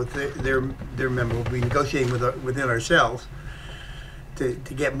come out with their member. We'll be negotiating within ourselves to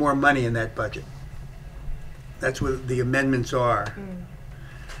get more money in that budget. That's what the amendments are.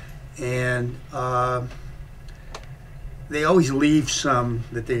 And they always leave some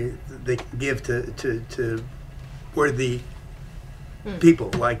that they can give to worthy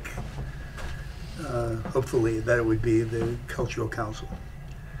people, like hopefully that it would be the Cultural Council.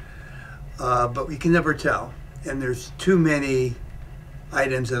 But we can never tell. And there's too many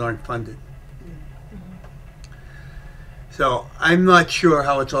items that aren't funded. So I'm not sure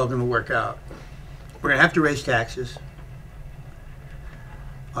how it's all going to work out. We're going to have to raise taxes.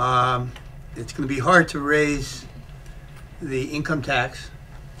 it's going to be hard to raise the income tax,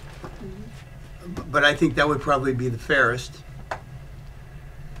 but I think that would probably be the fairest.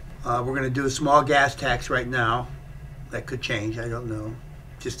 We're going to do a small gas tax right now. That could change, I don't know,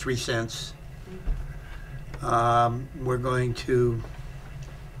 just 3 cents. We're going to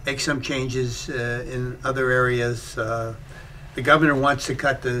make some changes in other areas. The governor wants to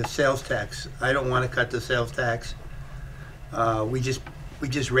cut the sales tax. I don't want to cut the sales tax. We just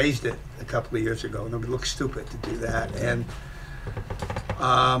raised it a couple of years ago, and it would look stupid to do that. And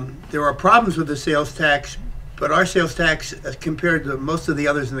there are problems with the sales tax, but our sales tax, as compared to most of the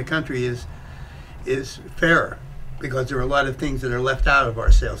others in the country, is fairer, because there are a lot of things that are left out of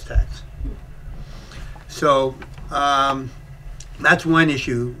our sales tax. So that's one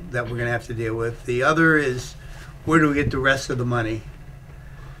issue that we're going to have to deal with. The other is, where do we get the rest of the money?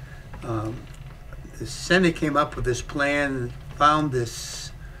 The Senate came up with this plan, found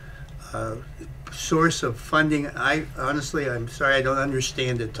this source of funding. Honestly, I'm sorry, I don't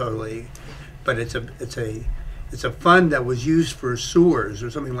understand it totally, but it's a fund that was used for sewers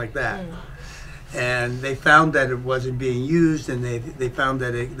or something like that. And they found that it wasn't being used, and they found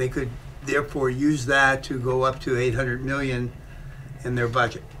that they could therefore use that to go up to $800 million in their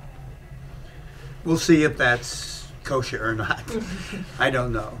budget. We'll see if that's kosher or not. I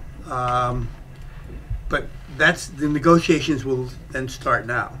don't know. But the negotiations will then start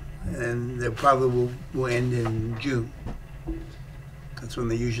now, and they probably will end in June. That's when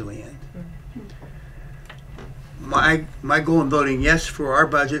they usually end. My goal in voting yes for our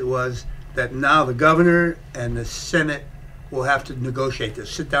budget was that now the governor and the Senate will have to negotiate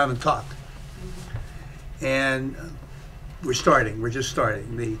this, sit down and talk. And we're just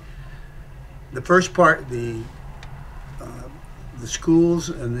starting. The first part, the schools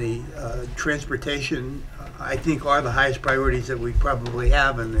and the transportation, I think, are the highest priorities that we probably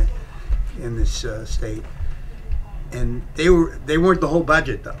have in this state. And they weren't the whole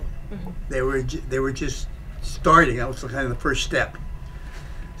budget, though. They were just starting. That was kind of the first step.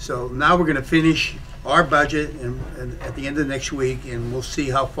 So now we're going to finish our budget and at the end of next week, and we'll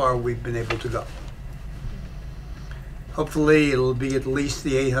see how far we've been able to go. Hopefully it'll be at least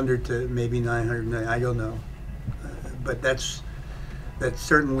the 800 to maybe 900 million. I don't know, but that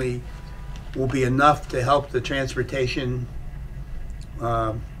certainly will be enough to help the transportation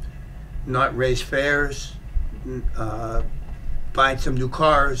not raise fares, buy some new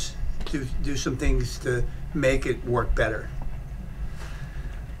cars, do some things to make it work better.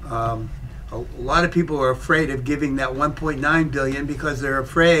 A lot of people are afraid of giving that 1.9 billion because they're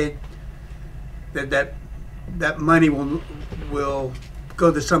afraid that money will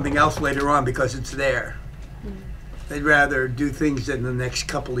go to something else later on because it's there. They'd rather do things in the next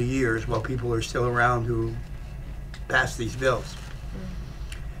couple of years while people are still around who pass these bills.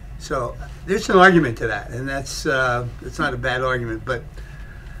 So there's an argument to that, and that's it's not a bad argument, but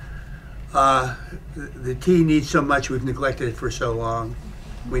the T needs so much. We've neglected it for so long.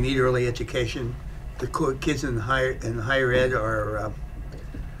 We need early education. The kids in higher ed are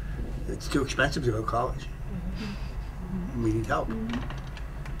it's too expensive to go to college. We need help.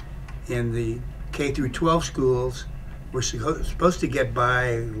 In the K through 12 schools, we're supposed to get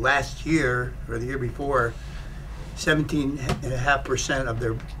by last year or the year before 17.5% of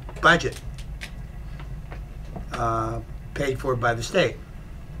their budget paid for by the state.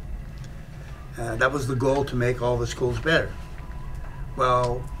 That was the goal, to make all the schools better.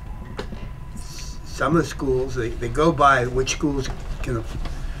 Well, some of the schools, they go by which schools can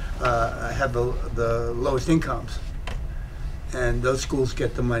have the lowest incomes. And those schools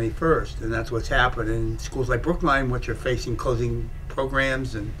get the money first, and that's what's happened. In schools like Brookline, which are facing closing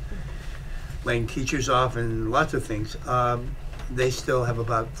programs and laying teachers off and lots of things, they still have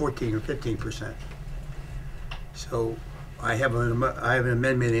about 14 or 15%. So I have an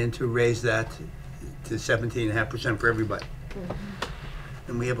amendment in to raise that to 17.5% for everybody.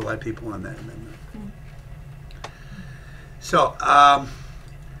 And we have a lot of people on that amendment. So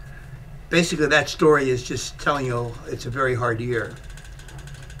basically that story is just telling you it's a very hard year.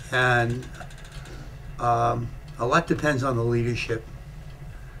 And a lot depends on the leadership.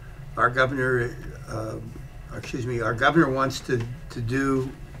 Our governor, our governor wants to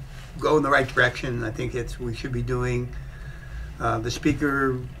go in the right direction. I think we should be doing. The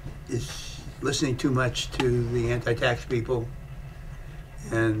speaker is listening too much to the anti-tax people,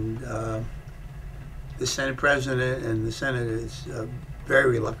 and the Senate president and the Senate is very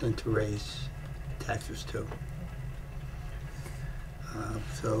reluctant to raise taxes too.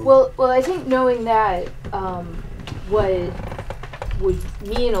 Well, I think knowing that, what would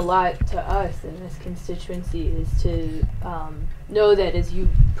mean a lot to us in this constituency is to know that as you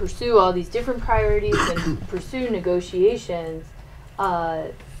pursue all these different priorities and pursue negotiations,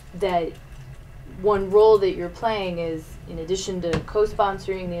 that one role that you're playing is, in addition to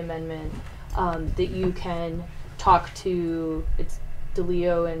co-sponsoring the amendment, that you can talk to, it's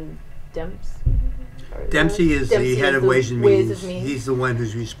DeLeo and Dempsey is the head of Ways and Means. Means. He's the one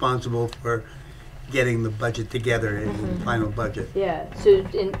who's responsible for getting the budget together and the final budget. Yeah, so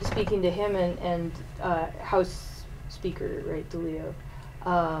in speaking to him and House Speaker, right, DeLeo,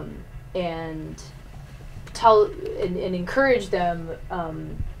 and tell and encourage them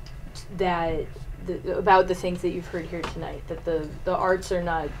that about the things that you've heard here tonight, that the arts are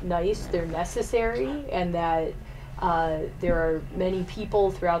not nice, they're necessary, and that there are many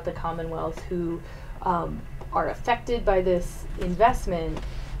people throughout the Commonwealth who are affected by this investment.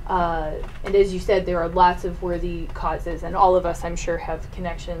 And as you said, there are lots of worthy causes, and all of us, I'm sure, have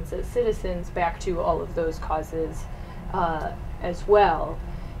connections as citizens back to all of those causes as well.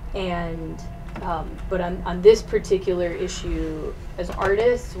 And but on this particular issue, as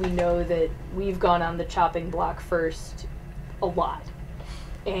artists, we know that we've gone on the chopping block first a lot.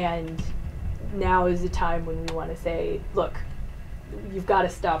 And now is the time when we want to say, look, you've got to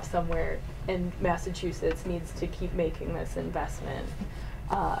stop somewhere, and Massachusetts needs to keep making this investment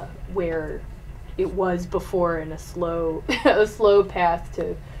where it was before, in a slow path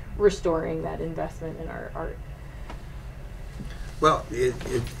to restoring that investment in our art. Well,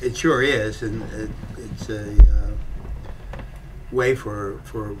 it sure is, and it's a way for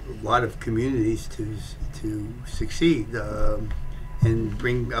a lot of communities to succeed and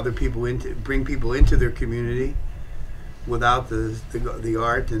bring people into their community without the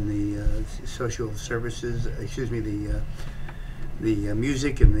art and the social services. Excuse me, the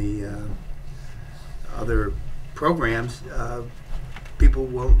music and the other programs.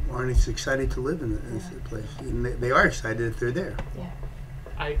 People aren't as excited to live in this place. And they are excited if they're there. Yeah.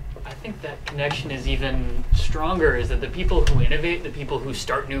 I think that connection is even stronger, is that the people who innovate, the people who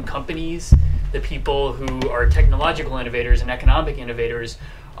start new companies, the people who are technological innovators and economic innovators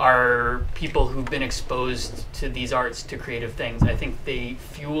are people who've been exposed to these arts, to creative things. I think they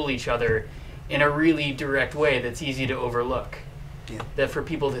fuel each other in a really direct way that's easy to overlook. Yeah. That for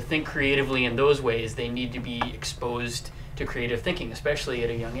people to think creatively in those ways, they need to be exposed to creative thinking, especially at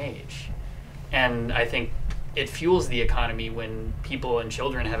a young age. And I think it fuels the economy when people and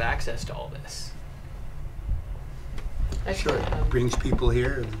children have access to all this. Sure, it brings people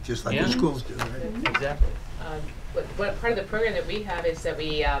here, just like the schools do, right? Exactly. What part of the program that we have is that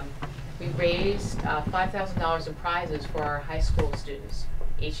we raised $5,000 in prizes for our high school students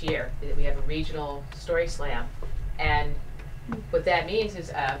each year. We have a regional story slam, and what that means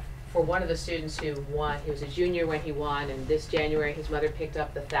is for one of the students who won, he was a junior when he won, and this January his mother picked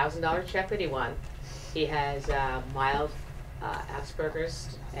up the $1,000 check that he won. He has mild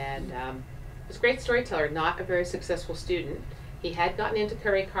Asperger's, and was a great storyteller, not a very successful student. He had gotten into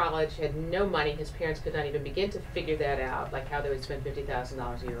Curry College, had no money. His parents could not even begin to figure that out, like how they would spend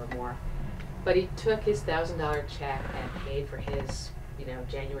 $50,000 a year or more. But he took his $1,000 check and paid for his,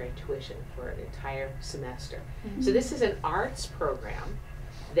 January tuition for an entire semester. Mm-hmm. So this is an arts program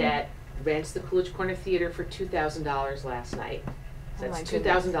that rents the Coolidge Corner Theater for $2,000 last night. So that's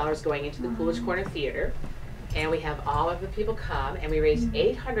 $2,000 going into the Coolidge Corner Theater. And we have all of the people come, and we raised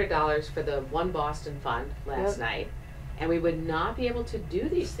 $800 for the One Boston Fund last night. And we would not be able to do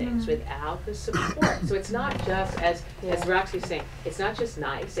these things without the support. So it's not just, as Roxie's saying, it's not just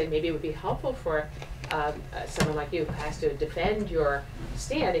nice, and maybe it would be helpful for someone like you who has to defend your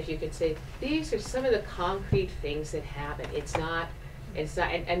stand if you could say, these are some of the concrete things that happen. It's not,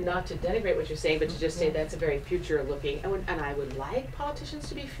 and not to denigrate what you're saying, but to just say that's a very future-looking, and I would like politicians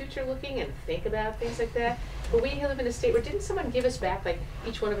to be future-looking and think about things like that. But we live in a state where, didn't someone give us back, like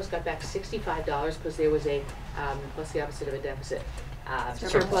each one of us got back $65 because there was a, what's the opposite of a deficit?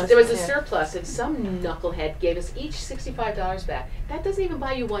 Surplus. There was a surplus, and some knucklehead gave us each $65 back. That doesn't even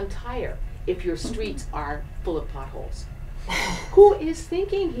buy you one tire if your streets are full of potholes. Who is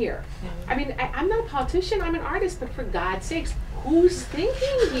thinking here? I mean, I'm not a politician, I'm an artist, but for God's sakes, who's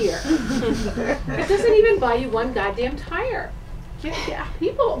thinking here? It doesn't even buy you one goddamn tire. Yeah,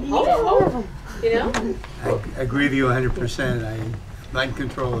 people, I agree with you 100%. I'm in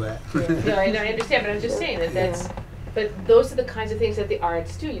control of that. No, I understand, but I'm just saying that that's, but those are the kinds of things that the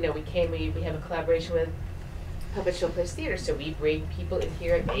arts do. We have a collaboration with Puppet Showplace Theater, so we bring people in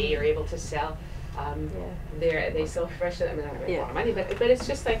here, and they are able to sell. They sell fresh. I mean, not a lot of money, but it's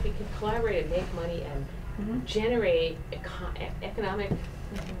just like we can collaborate and make money and generate economic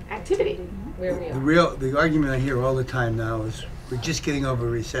activity where we are. The argument I hear all the time now is we're just getting over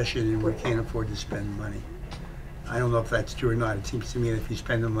a recession and we can't afford to spend money. I don't know if that's true or not. It seems to me that if you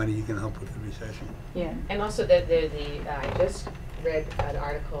spend the money, you can help with the recession. Yeah, and also I just read an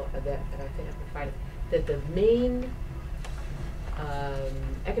article that I think I can find that the main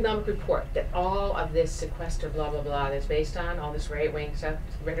economic report that all of this sequester blah blah blah is based on, all this right wing stuff,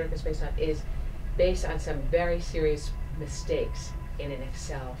 rhetoric is based on, is based on some very serious mistakes in an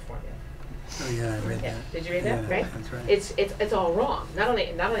Excel formula. Oh yeah, I read that. Did you read that? Yeah, right. That's right. It's all wrong. Not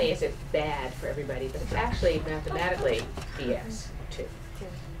only is it bad for everybody, but it's actually mathematically BS too.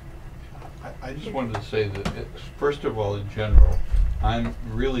 I just wanted to say that, first of all, in general, I'm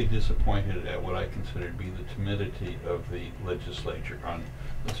really disappointed at what I consider to be the timidity of the legislature on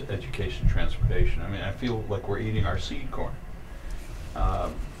this education transportation. I mean, I feel like we're eating our seed corn.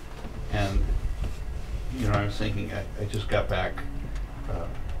 And, you know, I was thinking, I just got back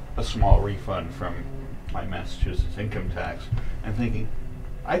a small refund from my Massachusetts income tax. I'm thinking,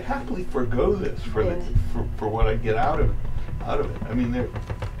 I'd happily forgo this for what I get out of it. I mean,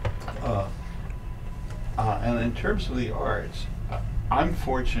 and in terms of the arts, I'm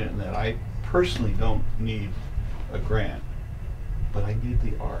fortunate in that I personally don't need a grant, but I need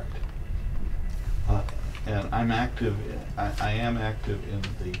the art. And I am active in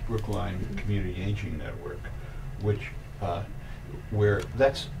the Brookline Community Aging Network, which where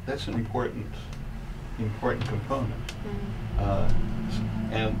that's an important component.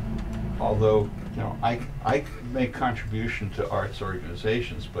 And although, you know, I make contribution to arts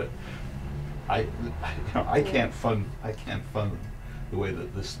organizations, but I can't fund the way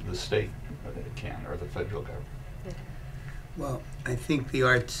that the state can, or the federal government. Well, I think the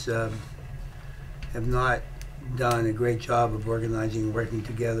arts have not done a great job of organizing and working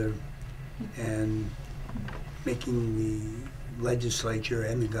together and making the legislature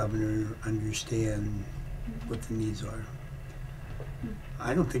and the governor understand what the needs are.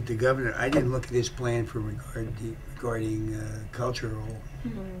 I don't think the governor, I didn't look at his plan for regarding cultural.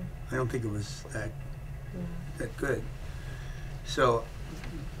 I don't think it was that good. So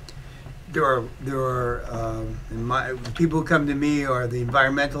there are the people who come to me are the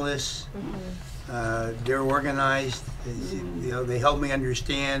environmentalists. They're organized. You know, they help me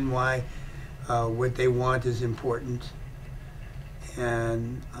understand why what they want is important,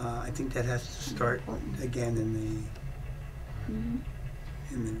 and I think that has to start again in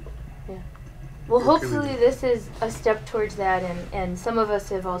the. Well, hopefully this is a step towards that, and some of us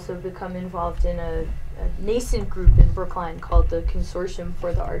have also become involved in a nascent group in Brookline called the Consortium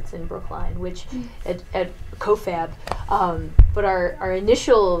for the Arts in Brookline, which at COFAB. But our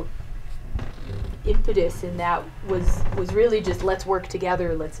initial impetus in that was really just let's work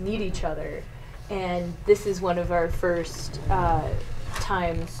together, let's meet each other, and this is one of our first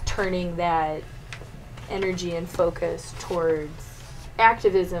times turning that energy and focus towards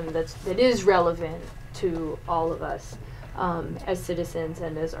activism that is relevant to all of us as citizens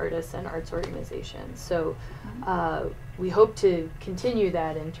and as artists and arts organizations. So we hope to continue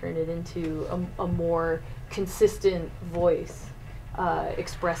that and turn it into a more consistent voice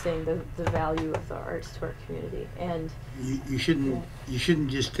expressing the value of the arts to our community. And you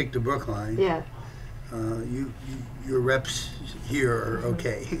shouldn't just stick to Brookline. Yeah. Your reps here are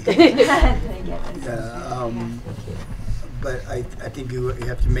okay. But I think you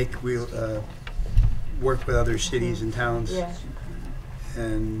have to make real work with other cities and towns,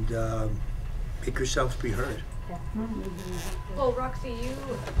 and make yourselves be heard. Well, Roxie,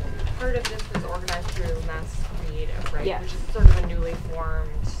 part of this was organized through Mass Creative, right? Yeah. Which is sort of a newly formed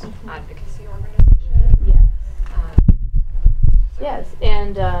advocacy organization. Yes. Yes,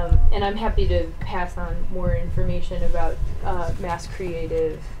 and I'm happy to pass on more information about Mass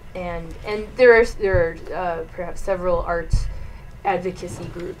Creative, and there are perhaps several arts advocacy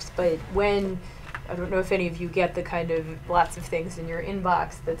groups, but I don't know if any of you get the kind of lots of things in your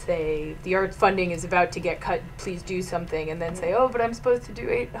inbox that say the art funding is about to get cut, please do something, and then say, oh, but I'm supposed to do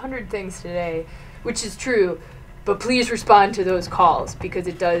 800 things today, which is true, but please respond to those calls because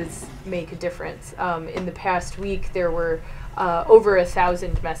it does make a difference. In the past week, there were over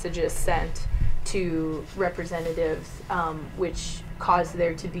 1,000 messages sent to representatives, which caused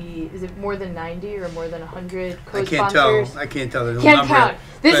there to be, is it more than 90 or more than 100 co-sponsors? I can't tell. There's Can't a number, count.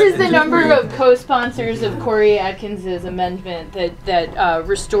 This is the number of co-sponsors of Corey Atkins's amendment that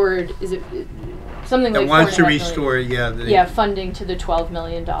restored, is it something like that wants to $4.5 restore, million, funding to the $12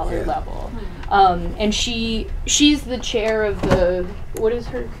 million level. And she's the chair of the, what is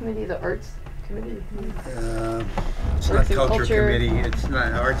her committee, the arts committee? It's not culture committee. It's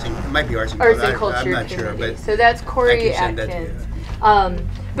not arts and, it might be arts and culture. I'm not committee. sure, but so that's Corey Atkins.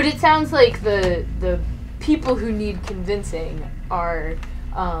 But it sounds like the people who need convincing are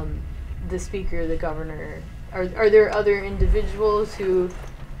the speaker, the governor. Are there other individuals who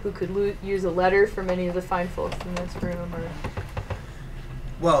could use a letter from any of the fine folks in this room, or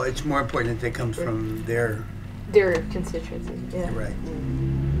Well, it's more important that they come from their constituency? Yeah. Right.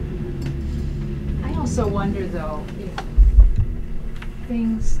 I also wonder, though, if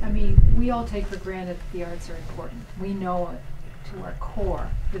things, I mean, we all take for granted that the arts are important. We know it to our core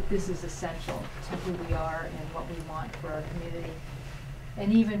that this is essential to who we are and what we want for our community.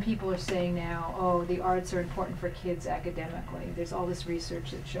 And even people are saying now, oh, the arts are important for kids academically. There's all this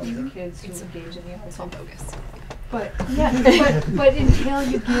research that shows the kids who engage in the arts. It's all bogus. But yeah, but until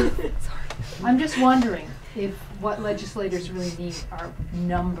you give, I'm just wondering if what legislators really need are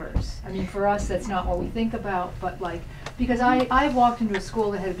numbers. I mean, for us, that's not what we think about, but like, because I walked into a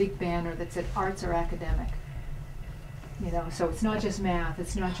school that had a big banner that said arts are academic. You know, so it's not just math,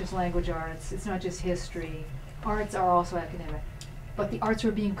 it's not just language arts, it's not just history. Arts are also academic. But the arts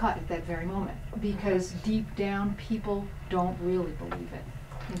were being cut at that very moment because deep down people don't really believe it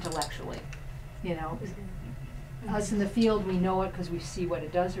intellectually. You know, us in the field, we know it because we see what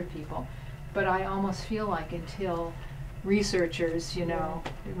it does for people. But I almost feel like until researchers, you know,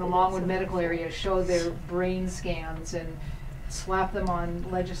 in the Longwood medical area show their brain scans and slap them on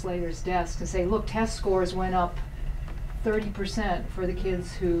legislators' desks and say, look, test scores went up 30% for the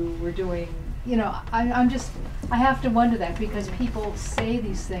kids who were doing, you know, I have to wonder that because people say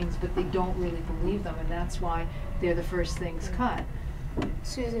these things, but they don't really believe them, and that's why they're the first things cut.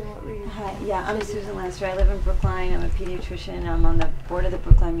 Susan, what were you? Hi, yeah, I'm Susan Lancer. I live in Brookline. I'm a pediatrician. I'm on the board of the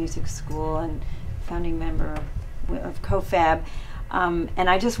Brookline Music School and founding member of CoFab. And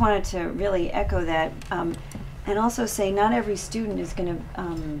I just wanted to really echo that and also say not every student is going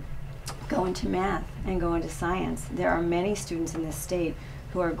to go into math and go into science. There are many students in this state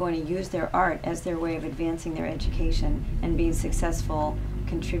who are going to use their art as their way of advancing their education and being successful,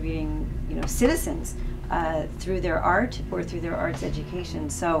 contributing, you know, citizens through their art or through their arts education.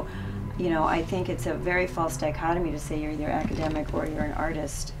 So, you know, I think it's a very false dichotomy to say you're either academic or you're an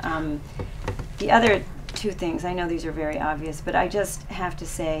artist. The other two things, I know these are very obvious, but I just have to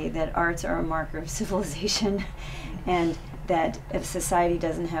say that arts are a marker of civilization and that if society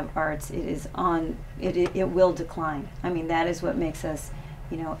doesn't have arts, it will decline. I mean, that is what makes us,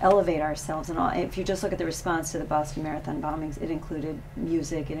 you know, elevate ourselves and all. If you just look at the response to the Boston Marathon bombings, it included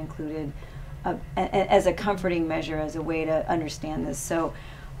music, it included as a comforting measure, as a way to understand this. So,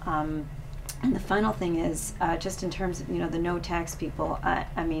 and the final thing is, just in terms of, you know, the no tax people,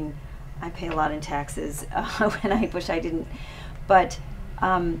 I mean, I pay a lot in taxes when I wish I didn't. But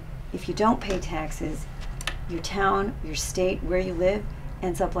if you don't pay taxes, your town, your state, where you live,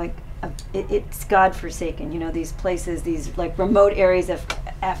 ends up like, it's godforsaken. You know, these places, these like remote areas of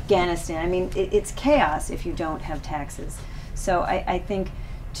Afghanistan. I mean, it's chaos if you don't have taxes. So I think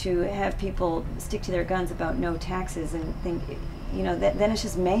to have people stick to their guns about no taxes and think, you know, then it's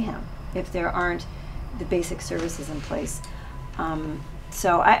just mayhem if there aren't the basic services in place.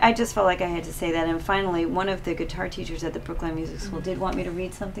 So I just felt like I had to say that. And finally, one of the guitar teachers at the Brookline Music School did want me to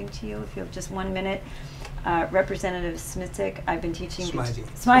read something to you, if you have just 1 minute. Representative Smizick, I've been teaching.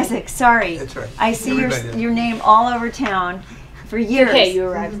 Smizick, sorry. That's right. I see your name all over town for years. Okay, you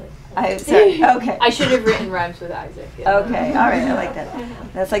were Isaac. Sorry, okay. I should have written rhymes with Isaac. Yeah. Okay, all right, I like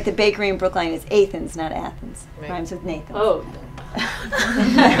that. That's like the bakery in Brookline is Athens, not Athens. Right. Rhymes with Nathan. Oh.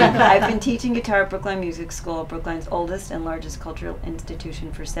 I've been teaching guitar at Brookline Music School, Brookline's oldest and largest cultural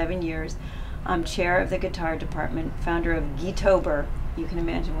institution, for 7 years. I'm chair of the guitar department, founder of Geetober. You can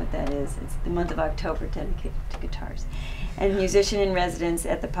imagine what that is. It's the month of October dedicated to guitars. And musician in residence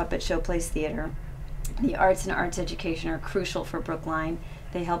at the Puppet Showplace Theater. The arts and arts education are crucial for Brookline.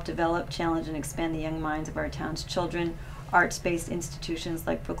 They help develop, challenge, and expand the young minds of our town's children. Arts-based institutions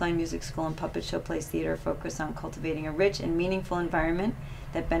like Brookline Music School and Puppet Showplace Theater focus on cultivating a rich and meaningful environment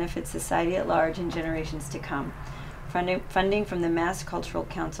that benefits society at large and generations to come. Funding from the Mass Cultural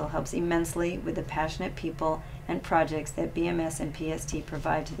Council helps immensely with the passionate people and projects that BMS and PST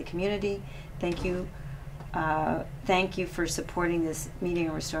provide to the community. Thank you. Thank you for supporting this meeting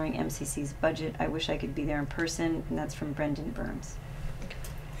and restoring MCC's budget. I wish I could be there in person, and that's from Brendan Burns.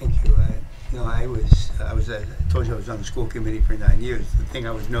 Thank you. You know, I told you I was on the school committee for 9 years. The thing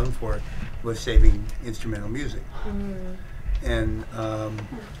I was known for was saving instrumental music. And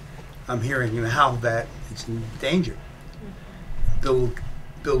I'm hearing now that it's in danger. Bill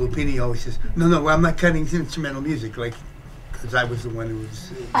Lupini always says, no, I'm not cutting instrumental music, like, because I was the one who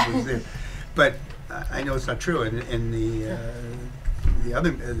was there. But I know it's not true. And the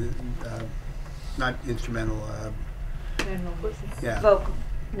other, not instrumental, yeah. Vocal.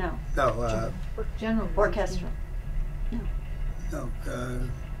 No. No. General. Orchestral. No.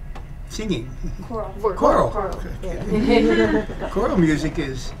 singing. Choral. Choral. Yeah. Choral music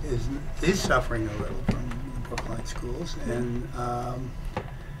is suffering a little from the Brookline schools, and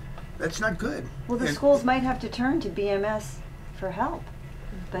that's not good. Well, the schools might have to turn to BMS for help.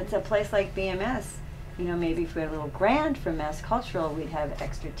 But a place like BMS, you know, maybe if we had a little grant from Mass Cultural, we'd have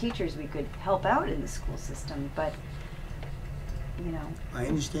extra teachers we could help out in the school system. But, you know. I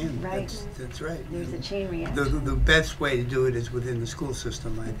understand. Right. That's right. There's a chain reaction. The best way to do it is within the school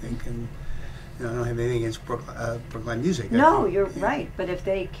system, I think. And you know, I don't have anything against Brookline music. No, you're right. But if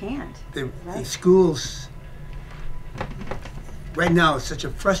they can't. The schools, right now, it's such a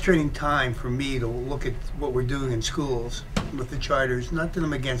frustrating time for me to look at what we're doing in schools with the charters. Not that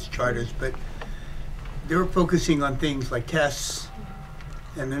I'm against charters, but they're focusing on things like tests,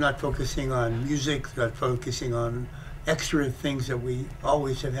 and they're not focusing on music, they're not focusing on extra things that we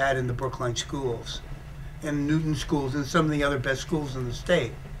always have had in the Brookline schools, and Newton schools, and some of the other best schools in the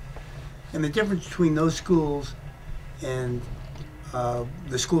state. And the difference between those schools and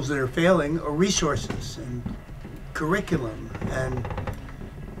the schools that are failing are resources and curriculum and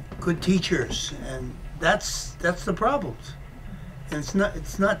good teachers, and that's the problems. And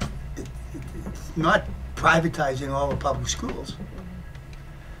it's not privatizing all the public schools.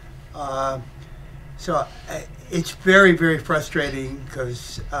 So it's very, very frustrating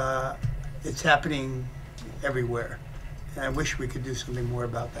because it's happening everywhere, and I wish we could do something more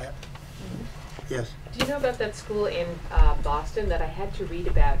about that. Yes. Do you know about that school in Boston that I had to read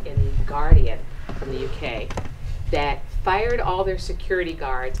about in The Guardian from the UK that fired all their security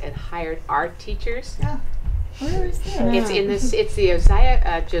guards and hired art teachers? Yeah. Where is that? It's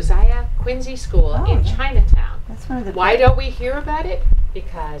the Josiah Quincy School in Chinatown. That's one of the Why don't we hear about it?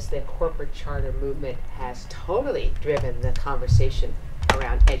 Because the corporate charter movement has totally driven the conversation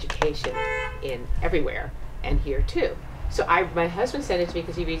around education in everywhere, and here too. So my husband sent it to me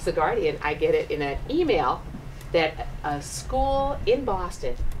because he reads The Guardian. I get it in an email that a school in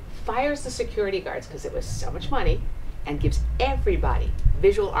Boston fires the security guards because it was so much money and gives everybody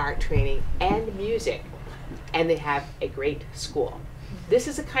visual art training and music, and they have a great school. This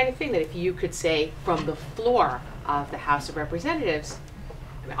is the kind of thing that if you could say from the floor of the House of Representatives,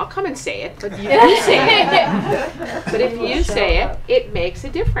 I mean, I'll come and say it, but you say it. But if you say it, it makes a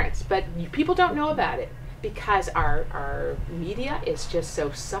difference. But people don't know about it because our media is just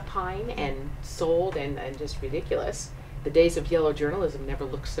so supine and sold and just ridiculous. The days of yellow journalism never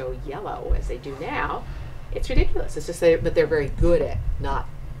looked so yellow as they do now. It's ridiculous. It's just that they're very good at not,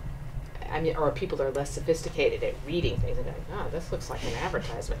 I mean, or people are less sophisticated at reading things and going, oh, this looks like an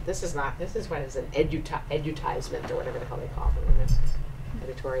advertisement. This is not, this is what is an edutisement or whatever the hell they call them in the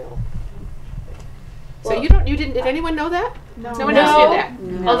editorial. So Well, did anyone know that? No. No one else knew that?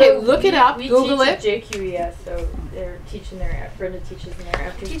 No. Okay, look it up, We Google teach it. at JQES, so they're teaching Brenda teaches in their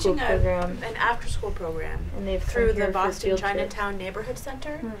after school Teaching program. an after school program And they've through come the here for Boston field trips. Chinatown Neighborhood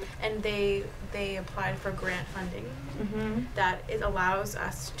Center, and they applied for grant funding that it allows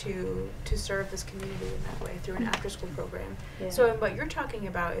us to serve this community in that way through an after school program. Yeah. So what you're talking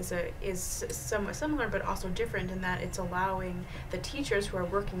about is somewhat similar but also different in that it's allowing the teachers who are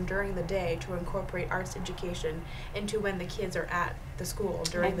working during the day to incorporate arts education into when the kids are at the school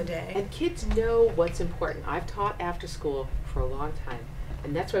during the day. And kids know what's important. I've taught after school for a long time,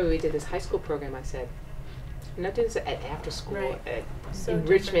 and that's why when we did this high school program, I said, I'm not doing this at after school So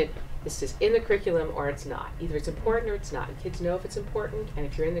enrichment. different. This is in the curriculum or it's not. Either it's important or it's not. And kids know if it's important, and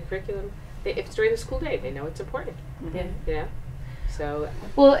if you're in the curriculum, if it's during the school day, they know it's important. Yeah. Yeah. So.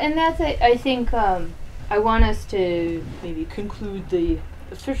 Well, and that's I think I want us to maybe conclude the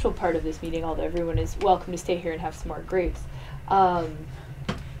official part of this meeting, although everyone is welcome to stay here and have some more grapes.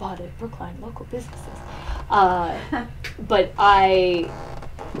 Bought at Brookline local businesses. But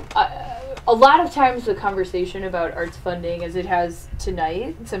a lot of times the conversation about arts funding, as it has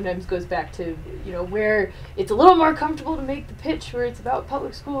tonight, sometimes goes back to, where it's a little more comfortable to make the pitch where it's about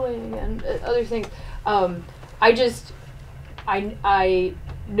public schooling and other things. I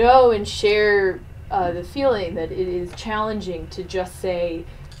know and share the feeling that it is challenging to just say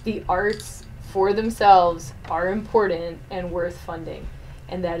the arts for themselves are important and worth funding.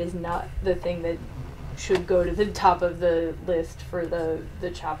 And that is not the thing that should go to the top of the list for the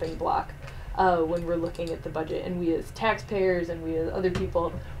chopping block when we're looking at the budget. And we as taxpayers and we as other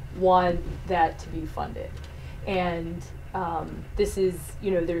people want that to be funded. And this is,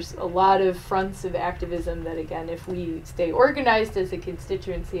 there's a lot of fronts of activism that, again, if we stay organized as a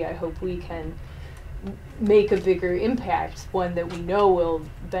constituency, I hope we can make a bigger impact, one that we know will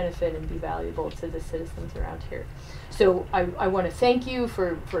benefit and be valuable to the citizens around here. So I want to thank you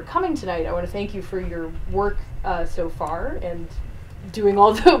for coming tonight. I want to thank you for your work so far and doing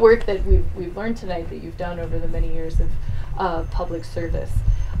all the work that we've learned tonight that you've done over the many years of public service.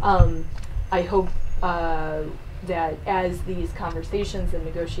 I hope that as these conversations and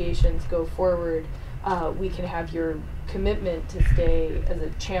negotiations go forward, we can have your commitment to stay as a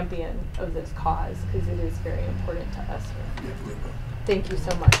champion of this cause, because it is very important to us. Thank you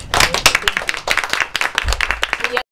so much.